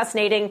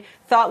fascinating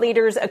thought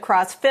leaders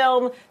across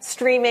film,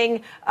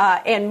 streaming,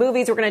 and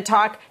movies. We're going to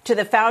talk to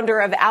the founder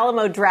of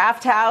Alamo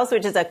Drafthouse,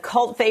 which is a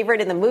cult favorite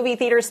in the movie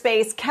theater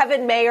space.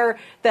 Kevin Mayer,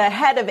 the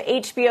head of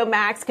HBO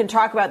Max, can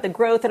talk about the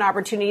growth and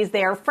opportunities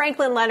there.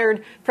 Franklin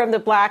Leonard from The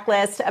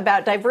Blacklist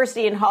about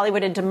diversity in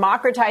Hollywood and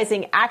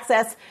democratizing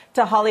access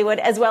to Hollywood,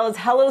 as well as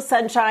Hello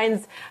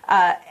Sunshine's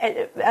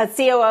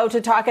COO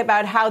to talk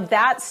about how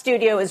that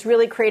studio is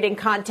really creating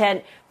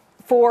content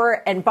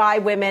for and by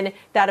women.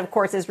 That, of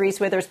course, is Reese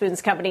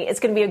Witherspoon's company. It's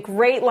going to be a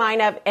great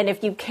lineup. And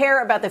if you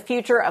care about the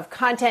future of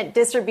content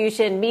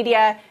distribution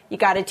media, you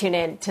got to tune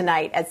in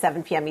tonight at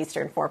 7 p.m.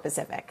 Eastern, 4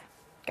 Pacific.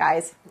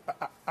 Guys.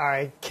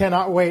 I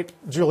cannot wait,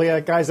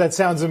 Julia. Guys, that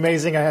sounds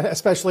amazing,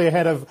 especially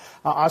ahead of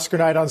Oscar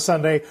night on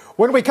Sunday.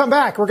 When we come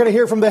back, we're going to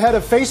hear from the head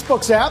of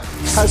Facebook's app,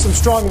 has some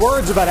strong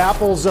words about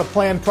Apple's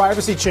planned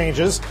privacy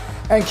changes.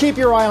 And keep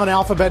your eye on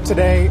Alphabet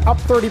today, up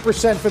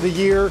 30% for the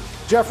year.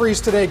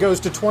 Jefferies today goes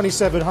to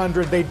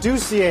 2,700. They do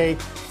see a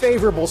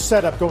favorable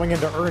setup going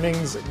into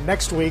earnings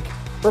next week.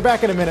 We're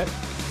back in a minute.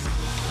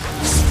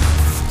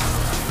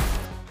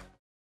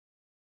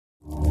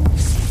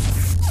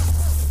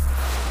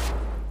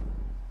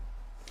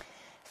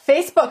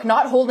 Facebook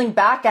not holding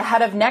back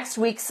ahead of next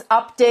week's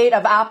update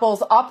of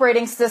Apple's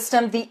operating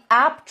system. The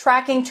app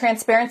tracking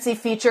transparency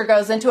feature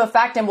goes into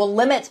effect and will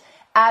limit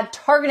ad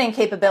targeting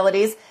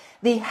capabilities.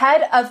 The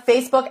head of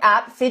Facebook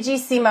app, Fidji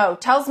Simo,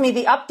 tells me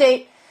the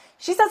update,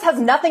 she says, has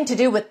nothing to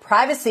do with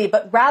privacy,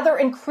 but rather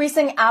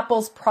increasing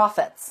Apple's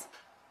profits.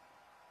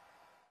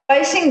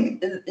 I think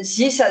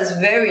this has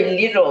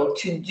very little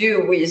to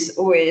do with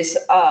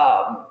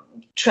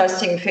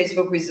trusting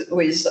Facebook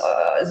with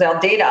their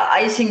data.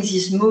 I think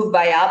this move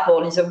by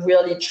Apple is a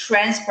really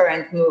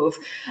transparent move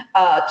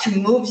to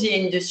move the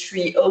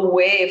industry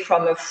away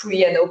from a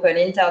free and open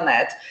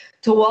internet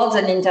towards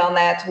an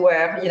internet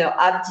where,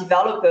 app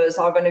developers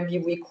are going to be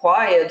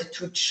required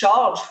to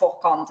charge for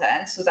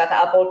content so that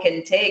Apple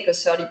can take a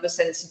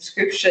 30%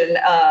 subscription,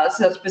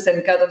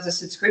 30% cut of the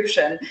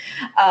subscription,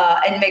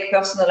 and make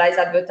personalized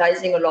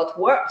advertising a lot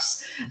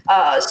worse.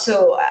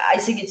 So I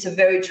think it's a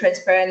very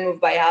transparent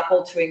move by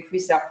Apple to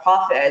increase their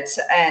profits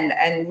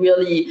and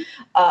really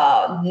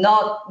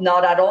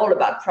not at all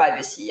about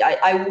privacy.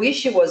 I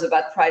wish it was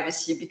about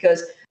privacy,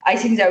 because I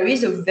think there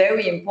is a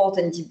very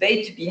important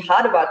debate to be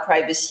had about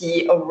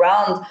privacy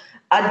around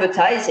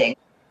advertising.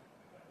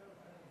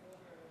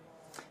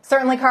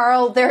 Certainly,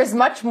 Carl, there is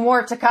much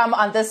more to come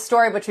on this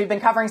story, which we've been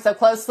covering so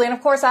closely. And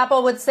of course,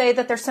 Apple would say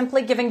that they're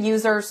simply giving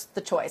users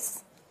the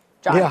choice.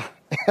 John. Yeah.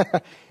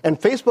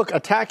 And Facebook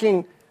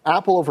attacking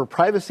Apple over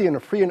privacy and a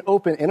free and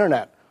open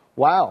internet.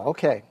 Wow.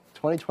 OK.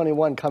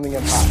 2021 coming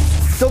in hot.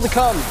 Still to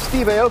come,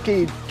 Steve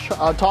Aoki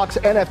talks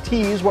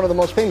NFTs. One of the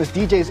most famous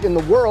DJs in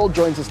the world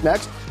joins us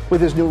next with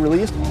his new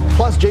release.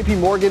 Plus, JP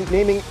Morgan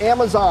naming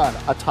Amazon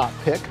a top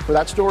pick for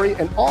that story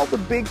and all the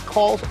big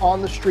calls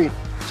on the street.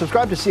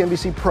 Subscribe to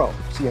CNBC Pro,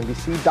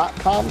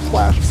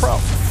 cnbc.com/pro.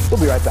 We'll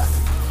be right back.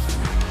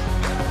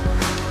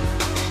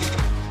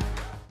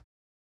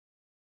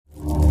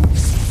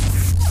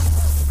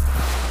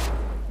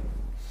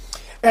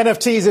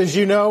 NFTs, as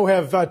you know,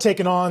 have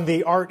taken on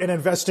the art and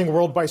investing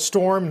world by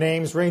storm.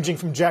 Names ranging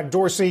from Jack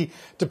Dorsey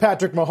to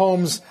Patrick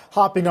Mahomes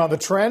hopping on the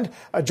trend.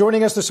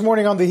 Joining us this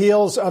morning on the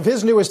heels of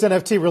his newest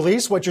NFT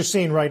release, what you're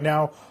seeing right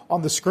now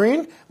on the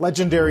screen,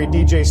 legendary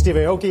DJ Steve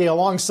Aoki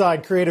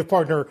alongside creative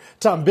partner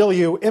Tom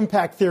Bilyeu,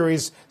 Impact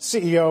Theory's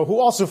CEO, who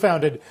also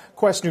founded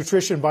Quest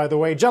Nutrition, by the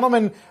way.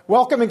 Gentlemen,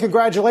 welcome and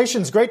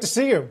congratulations. Great to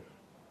see you.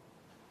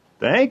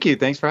 Thank you.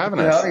 Thanks for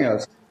having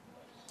us.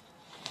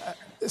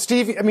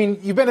 Steve, I mean,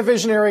 you've been a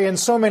visionary in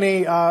so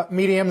many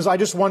mediums. I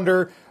just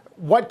wonder,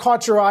 what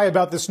caught your eye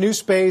about this new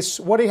space?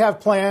 What do you have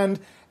planned?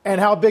 And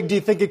how big do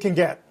you think it can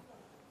get?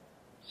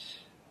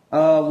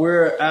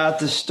 We're at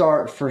the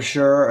start for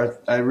sure.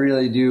 I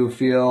really do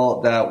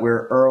feel that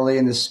we're early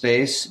in the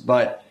space,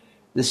 but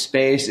the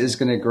space is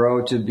going to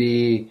grow to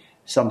be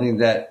something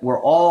that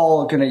we're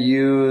all going to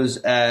use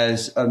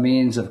as a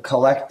means of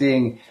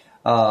collecting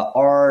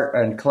art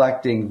and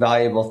collecting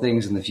valuable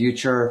things in the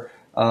future.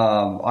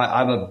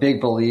 I'm a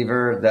big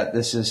believer that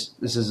this is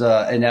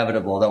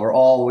inevitable, that we're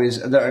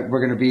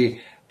going to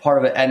be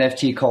part of an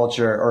NFT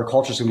culture, or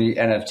culture's going to be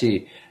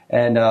NFT.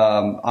 And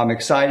I'm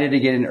excited to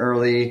get in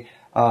early.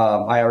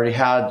 I already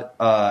had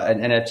an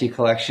NFT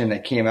collection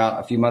that came out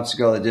a few months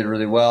ago that did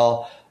really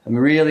well. I'm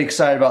really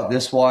excited about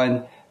this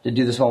one, to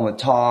do this one with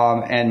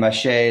Tom and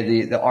Mache,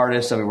 the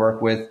artists that we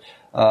work with,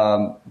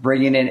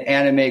 bringing in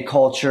anime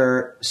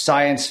culture,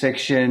 science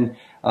fiction,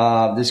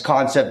 this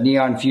concept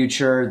Neon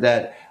Future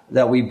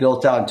that we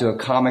built out into a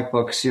comic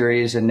book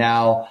series. And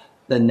now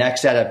the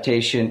next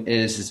adaptation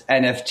is this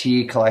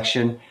NFT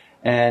collection,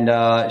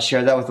 and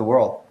share that with the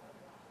world.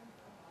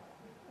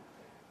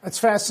 That's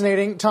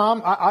fascinating.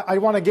 Tom, I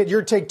want to get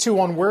your take, too,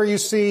 on where you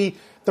see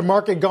the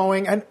market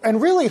going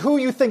and really who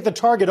you think the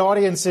target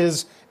audience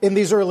is in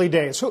these early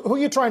days. Who are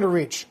you trying to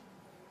reach?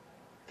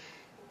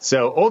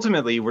 So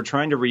ultimately, we're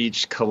trying to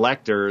reach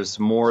collectors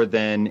more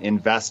than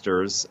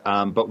investors,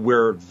 but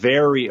we're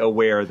very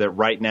aware that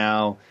right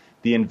now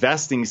the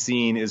investing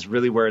scene is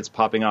really where it's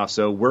popping off.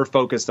 So we're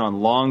focused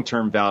on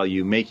long-term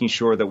value, making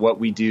sure that what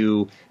we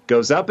do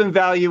goes up in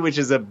value, which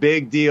is a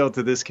big deal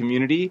to this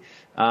community,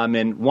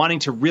 and wanting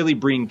to really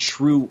bring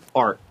true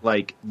art.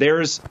 Like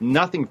there's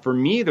nothing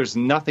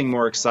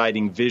more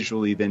exciting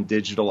visually than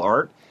digital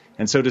art.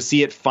 And so to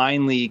see it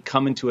finally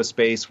come into a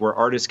space where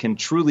artists can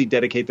truly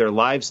dedicate their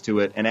lives to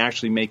it and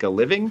actually make a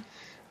living,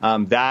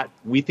 that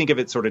we think of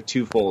it sort of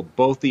twofold,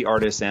 both the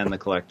artists and the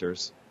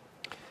collectors.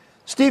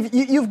 Steve,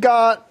 you've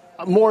got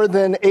more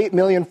than 8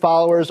 million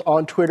followers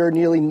on Twitter,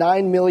 nearly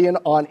 9 million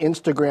on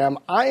Instagram.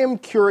 I am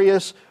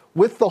curious,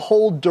 with the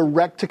whole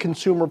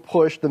direct-to-consumer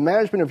push, the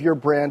management of your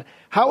brand,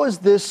 how has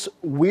this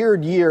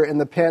weird year in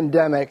the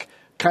pandemic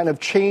kind of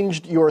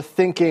changed your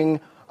thinking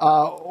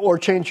or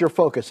changed your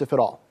focus, if at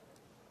all?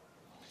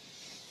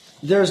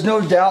 There's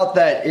no doubt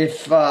that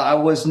if I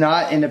was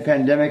not in the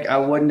pandemic, I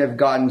wouldn't have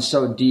gotten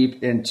so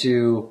deep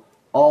into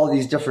all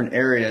these different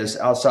areas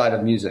outside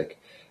of music.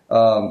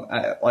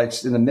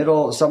 Like in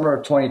the summer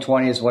of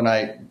 2020 is when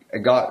I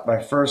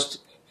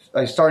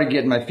started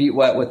getting my feet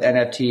wet with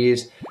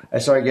NFTs. I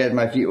started getting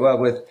my feet wet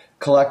with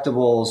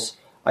collectibles.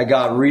 I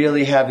got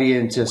really heavy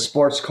into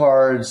sports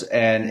cards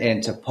and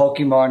into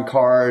Pokemon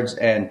cards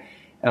and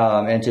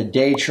into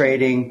day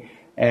trading.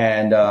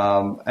 And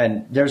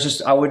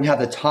there's I wouldn't have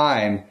the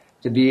time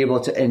to be able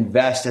to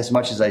invest as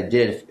much as I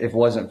did if it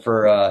wasn't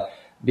for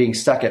being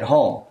stuck at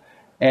home.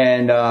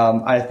 And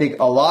I think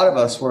a lot of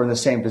us were in the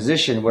same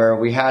position where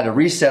we had to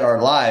reset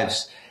our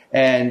lives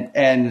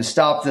and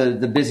stop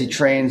the busy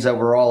trains that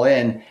we're all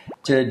in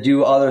to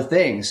do other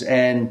things.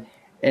 And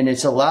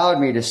it's allowed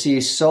me to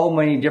see so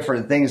many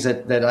different things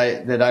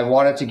that I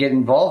wanted to get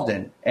involved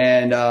in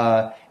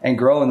and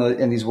grow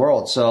in these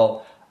worlds.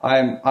 So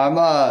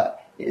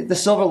the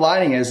silver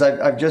lining is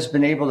I've just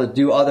been able to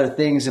do other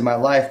things in my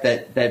life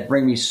that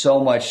bring me so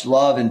much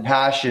love and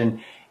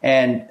passion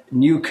and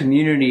new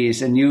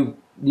communities and new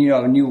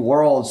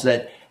worlds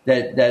that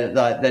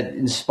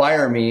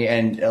inspire me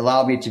and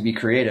allow me to be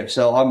creative.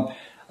 So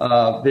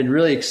I'm been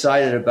really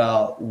excited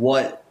about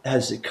what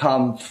has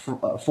come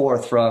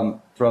forth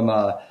from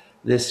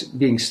this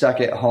being stuck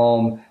at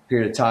home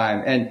period of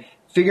time and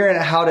figuring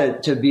out how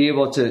to be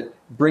able to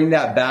bring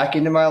that back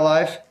into my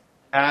life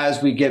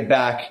as we get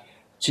back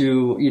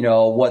to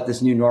what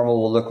this new normal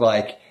will look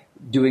like,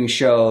 doing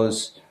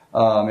shows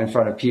in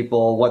front of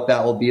people, what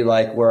that will be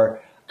like.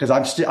 Because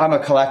I'm a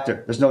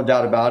collector, there's no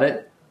doubt about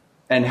it.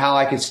 And how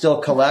I can still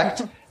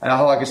collect and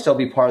how I can still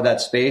be part of that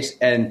space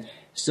and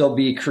still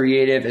be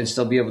creative and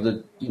still be able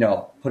to,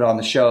 put on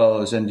the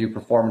shows and do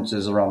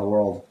performances around the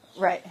world.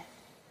 Right.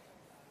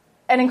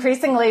 And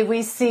increasingly,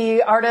 we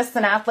see artists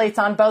and athletes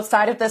on both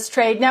sides of this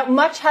trade. Now,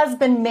 much has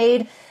been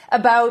made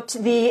about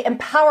the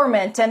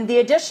empowerment and the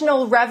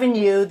additional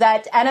revenue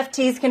that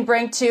NFTs can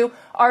bring to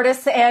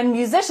artists and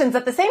musicians.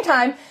 At the same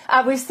time,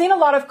 we've seen a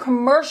lot of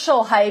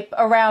commercial hype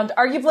around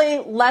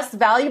arguably less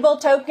valuable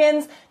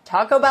tokens.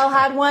 Taco Bell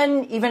had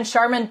one. Even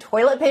Charmin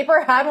toilet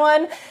paper had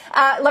one.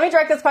 Let me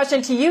direct this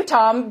question to you,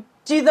 Tom.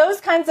 Do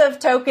those kinds of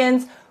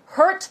tokens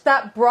hurt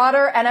that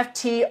broader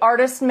NFT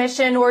artist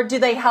mission, or do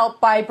they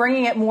help by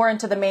bringing it more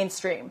into the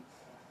mainstream?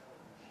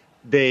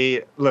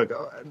 There's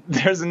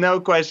no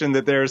question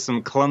that there are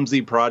some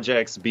clumsy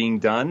projects being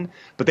done,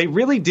 but they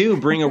really do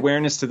bring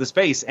awareness to the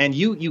space. And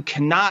you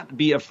cannot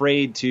be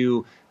afraid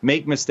to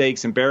make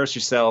mistakes, embarrass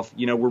yourself.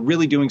 We're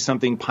really doing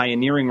something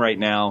pioneering right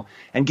now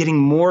and getting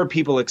more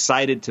people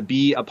excited to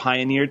be a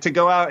pioneer, to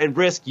go out and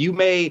risk. You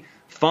may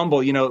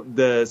fumble,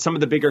 some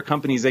of the bigger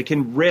companies, they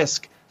can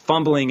risk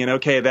fumbling and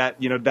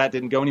that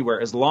didn't go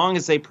anywhere. As long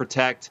as they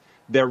protect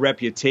their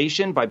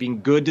reputation by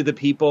being good to the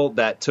people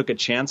that took a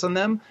chance on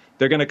them,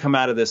 they're going to come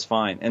out of this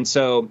fine. And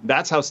so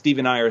that's how Steve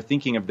and I are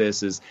thinking of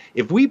this, is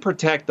if we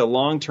protect the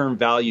long-term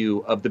value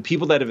of the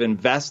people that have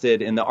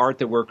invested in the art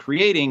that we're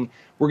creating,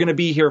 we're going to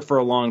be here for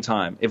a long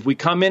time. If we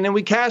come in and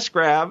we cash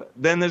grab,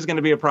 then there's going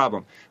to be a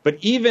problem. But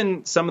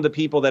even some of the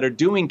people that are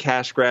doing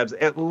cash grabs,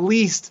 at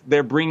least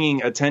they're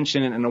bringing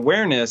attention and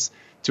awareness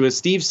to, as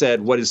Steve said,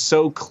 what is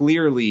so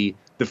clearly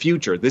the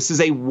future. This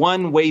is a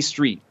one-way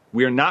street.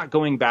 We are not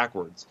going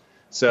backwards.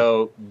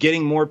 So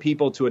getting more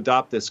people to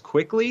adopt this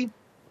quickly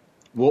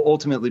will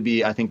ultimately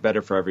be, I think,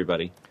 better for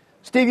everybody.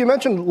 Steve, you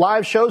mentioned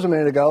live shows a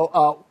minute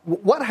ago.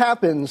 What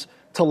happens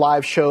to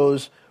live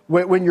shows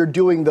when you're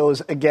doing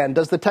those again?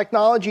 Does the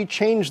technology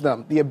change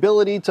them? The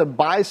ability to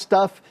buy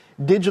stuff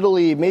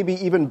digitally, maybe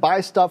even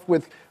buy stuff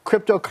with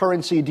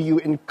cryptocurrency? Do you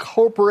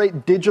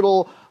incorporate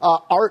digital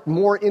art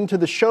more into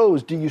the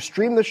shows? Do you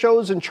stream the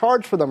shows and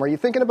charge for them? Are you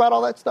thinking about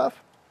all that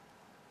stuff?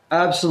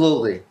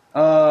 Absolutely.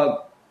 I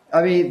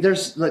mean,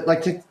 there's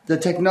the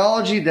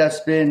technology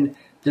that's been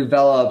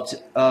developed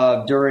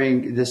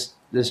during this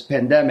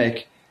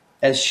pandemic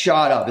has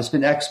shot up. It's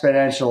been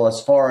exponential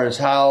as far as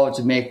how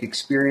to make the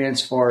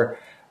experience for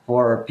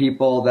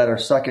people that are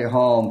stuck at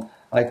home.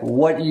 Like,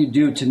 what do you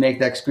do to make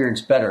that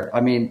experience better?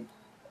 I mean,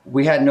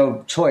 we had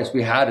no choice.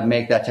 We had to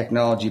make that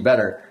technology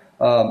better.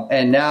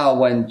 And now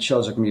when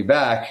shows are going to be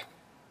back,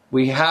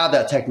 we have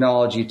that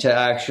technology to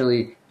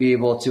actually be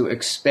able to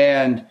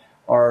expand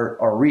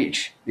our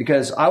reach.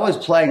 Because I was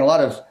playing a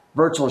lot of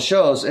virtual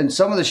shows, and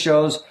some of the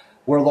shows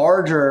were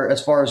larger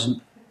as far as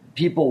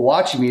people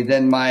watching me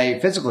than my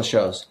physical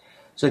shows.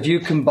 So if you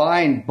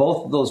combine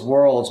both of those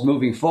worlds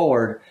moving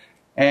forward,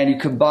 and you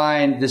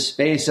combine the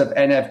space of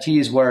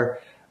NFTs where,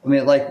 I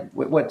mean, like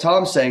what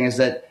Tom's saying is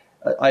that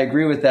I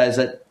agree with that, is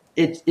that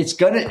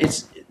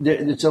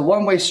it's a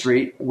one-way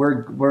street.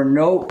 We're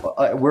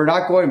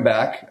not going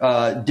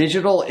back.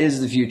 Digital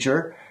is the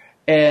future.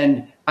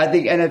 And I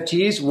think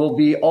NFTs will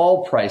be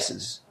all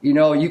prices. You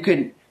know, you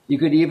could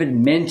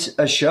even mint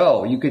a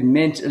show. You could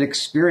mint an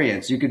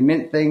experience. You could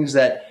mint things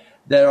that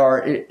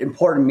are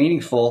important,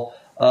 meaningful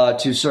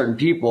to certain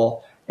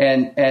people.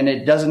 And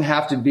it doesn't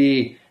have to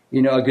be,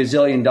 you know, $1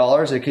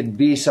 gazillion. It could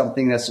be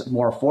something that's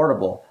more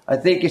affordable. I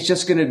think it's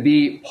just going to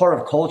be part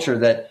of culture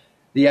that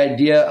the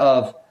idea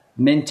of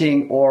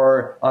minting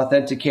or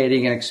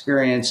authenticating an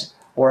experience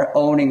or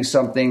owning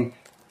something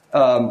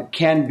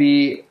can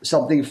be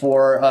something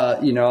for,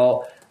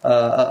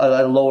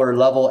 a lower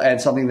level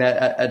and something that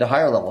at a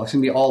higher level. It's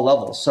going to be all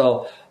levels.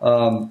 So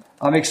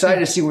I'm excited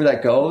to see where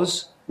that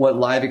goes, what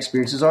live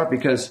experiences are,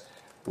 because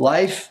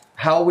life,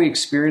 how we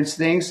experience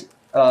things,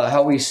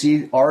 how we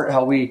see art,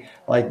 how we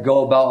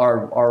go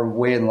about our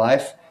way in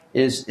life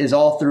is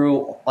all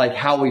through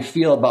how we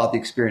feel about the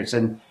experience.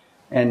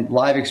 And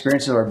live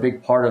experiences are a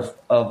big part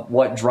of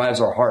what drives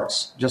our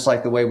hearts, just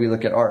like the way we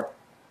look at art.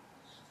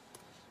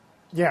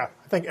 Yeah,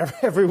 I think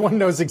everyone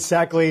knows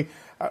exactly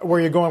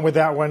where you're going with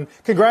that one.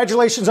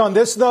 Congratulations on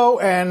this, though,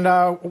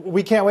 and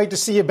we can't wait to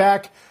see you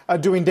back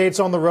doing dates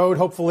on the road.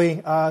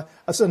 Hopefully,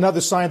 that's another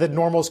sign that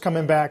normal's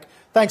coming back.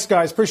 Thanks,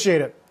 guys.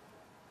 Appreciate it.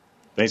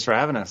 Thanks for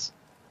having us.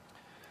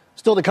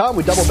 Still to come,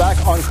 we double back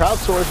on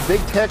crowdsource. Big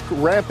tech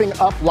ramping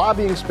up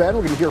lobbying spend.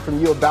 We're going to hear from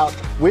you about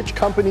which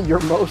company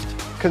you're most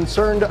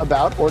concerned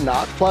about or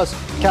not. Plus,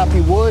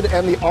 Cathie Wood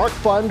and the ARK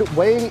Fund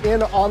weighing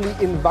in on the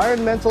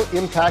environmental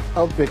impact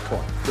of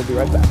Bitcoin. We'll be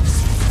right back.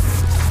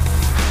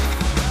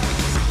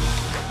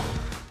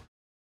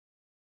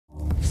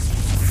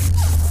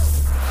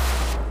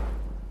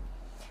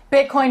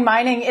 Bitcoin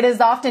mining, it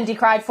is often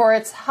decried for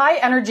its high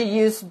energy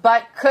use,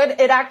 but could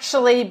it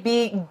actually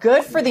be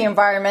good for the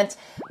environment?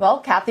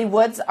 Well, Cathie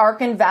Wood's ARK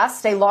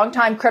Invest, a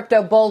longtime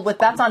crypto bull with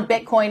bets on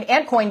Bitcoin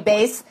and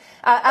Coinbase,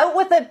 out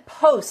with a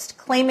post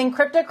claiming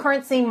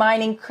cryptocurrency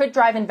mining could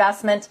drive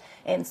investment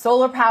in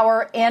solar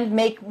power and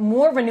make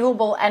more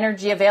renewable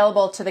energy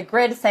available to the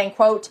grid, saying,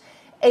 quote,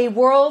 a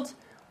world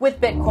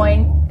with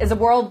Bitcoin is a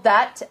world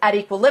that, at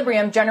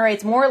equilibrium,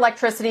 generates more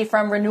electricity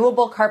from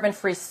renewable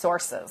carbon-free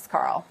sources.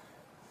 Carl.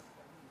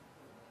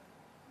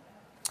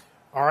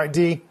 All right,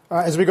 Dee,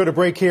 as we go to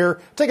break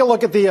here, take a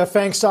look at the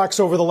FANG stocks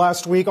over the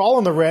last week, all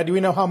in the red. We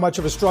know how much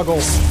of a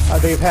struggle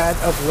they've had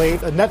of late.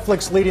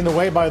 Netflix leading the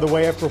way, by the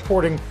way, after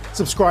reporting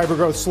subscriber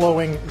growth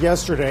slowing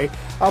yesterday.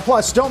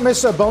 Plus, don't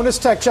miss a bonus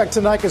tech check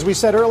tonight. As we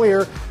said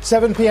earlier,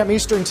 7 p.m.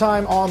 Eastern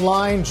time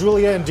online.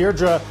 Julia and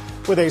Deirdre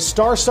with a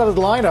star-studded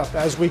lineup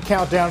as we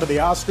count down to the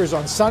Oscars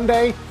on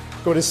Sunday.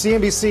 Go to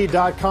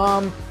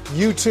CNBC.com,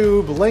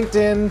 YouTube,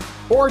 LinkedIn,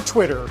 or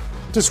Twitter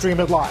to stream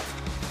it live.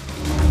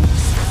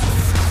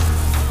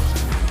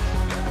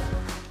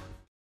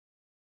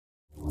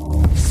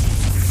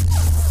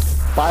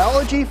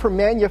 Biology for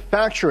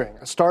manufacturing,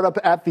 a startup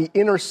at the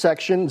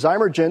intersection.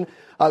 Zymergen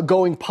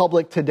going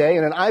public today,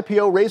 and an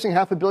IPO raising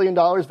 $500 million,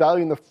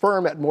 valuing the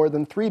firm at more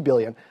than $3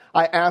 billion.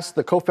 I asked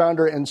the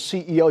co-founder and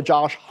CEO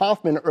Josh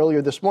Hoffman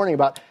earlier this morning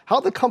about how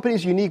the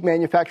company's unique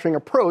manufacturing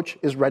approach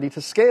is ready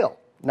to scale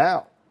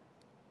now.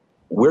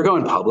 We're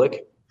going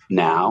public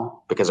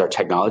now because our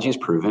technology is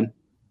proven,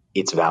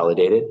 it's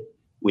validated.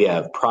 We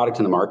have product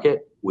in the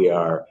market. We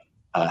have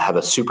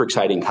a super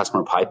exciting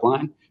customer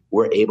pipeline.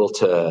 We're able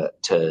to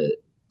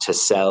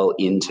sell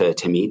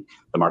to meet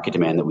the market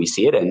demand that we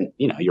see it. And,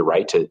 you know, you're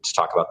right to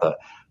talk about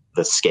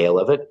the scale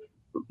of it.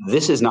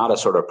 This is not a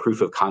sort of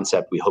proof of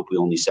concept. We hope we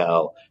only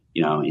sell,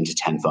 into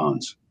 10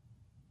 phones.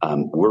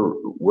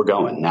 We're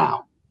going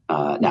now.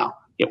 Now,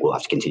 we'll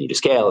have to continue to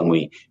scale. And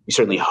we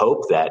certainly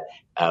hope that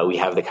we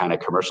have the kind of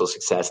commercial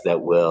success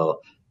that will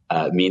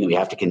mean that we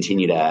have to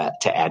continue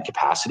to add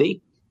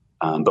capacity.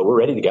 But we're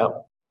ready to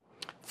go.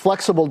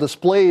 Flexible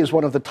display is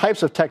one of the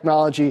types of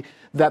technology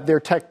that their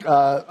tech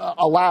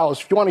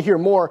allows. If you want to hear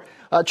more,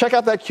 check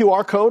out that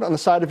QR code on the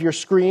side of your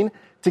screen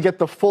to get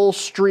the full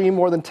stream,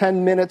 more than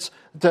 10 minutes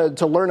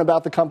to learn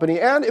about the company.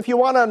 And if you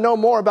want to know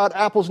more about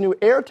Apple's new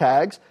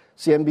AirTags,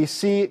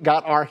 CNBC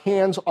got our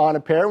hands on a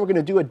pair. We're going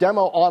to do a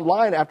demo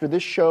online after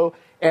this show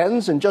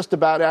ends in just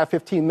about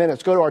 15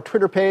 minutes. Go to our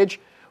Twitter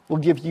page. We'll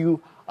give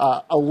you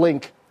a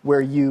link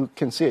where you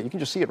can see it. You can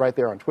just see it right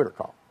there on Twitter,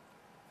 Carl.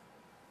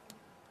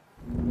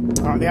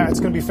 Yeah, it's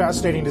going to be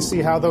fascinating to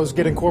see how those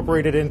get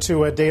incorporated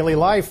into daily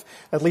life.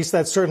 At least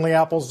that's certainly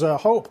Apple's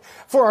hope.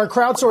 For our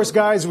crowdsource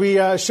guys, we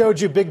showed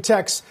you big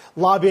tech's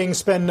lobbying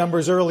spend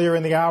numbers earlier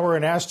in the hour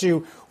and asked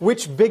you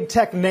which big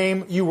tech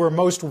name you were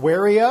most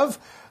wary of.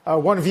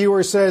 One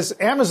viewer says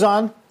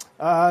Amazon.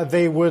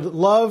 They would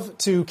love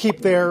to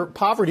keep their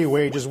poverty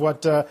wage, is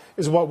what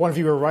one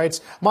viewer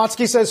writes.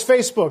 Motsky says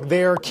Facebook.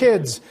 They are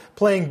kids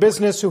playing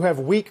business who have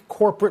weak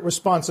corporate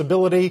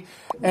responsibility.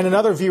 And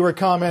another viewer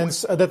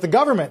comments that the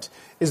government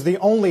is the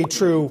only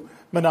true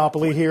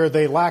monopoly here.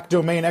 They lack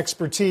domain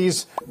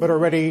expertise, but are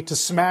ready to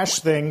smash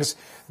things.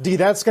 D,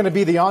 that's going to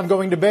be the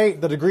ongoing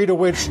debate, the degree to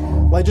which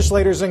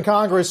legislators in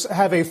Congress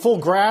have a full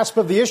grasp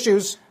of the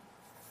issues.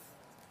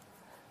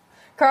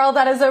 Carl,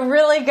 that is a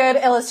really good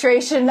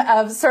illustration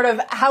of sort of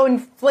how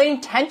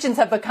inflamed tensions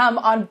have become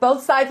on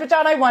both sides. But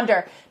John, I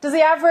wonder, does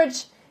the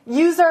average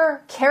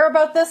user care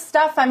about this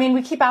stuff? I mean,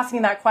 we keep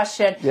asking that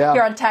question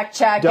here on Tech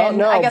Check,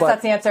 and I guess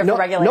that's the answer for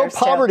regulators. No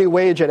poverty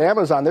wage at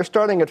Amazon. They're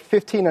starting at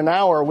 $15 an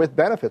hour with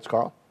benefits,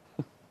 Carl.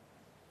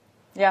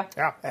 Yeah.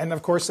 And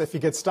of course, if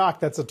you get stock,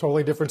 that's a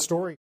totally different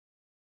story.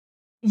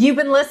 You've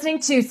been listening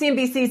to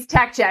CNBC's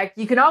Tech Check.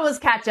 You can always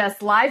catch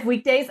us live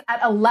weekdays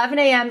at 11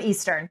 a.m.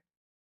 Eastern.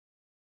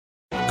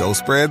 Go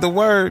spread the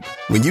word.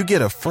 When you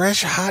get a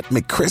fresh, hot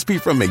McCrispy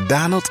from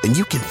McDonald's and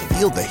you can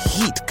feel the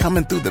heat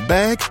coming through the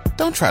bag,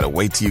 don't try to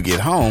wait till you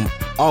get home.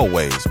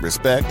 Always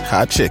respect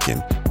hot chicken.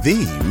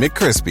 The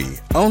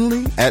McCrispy,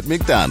 only at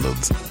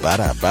McDonald's.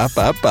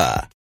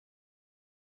 Ba-da-ba-ba-ba.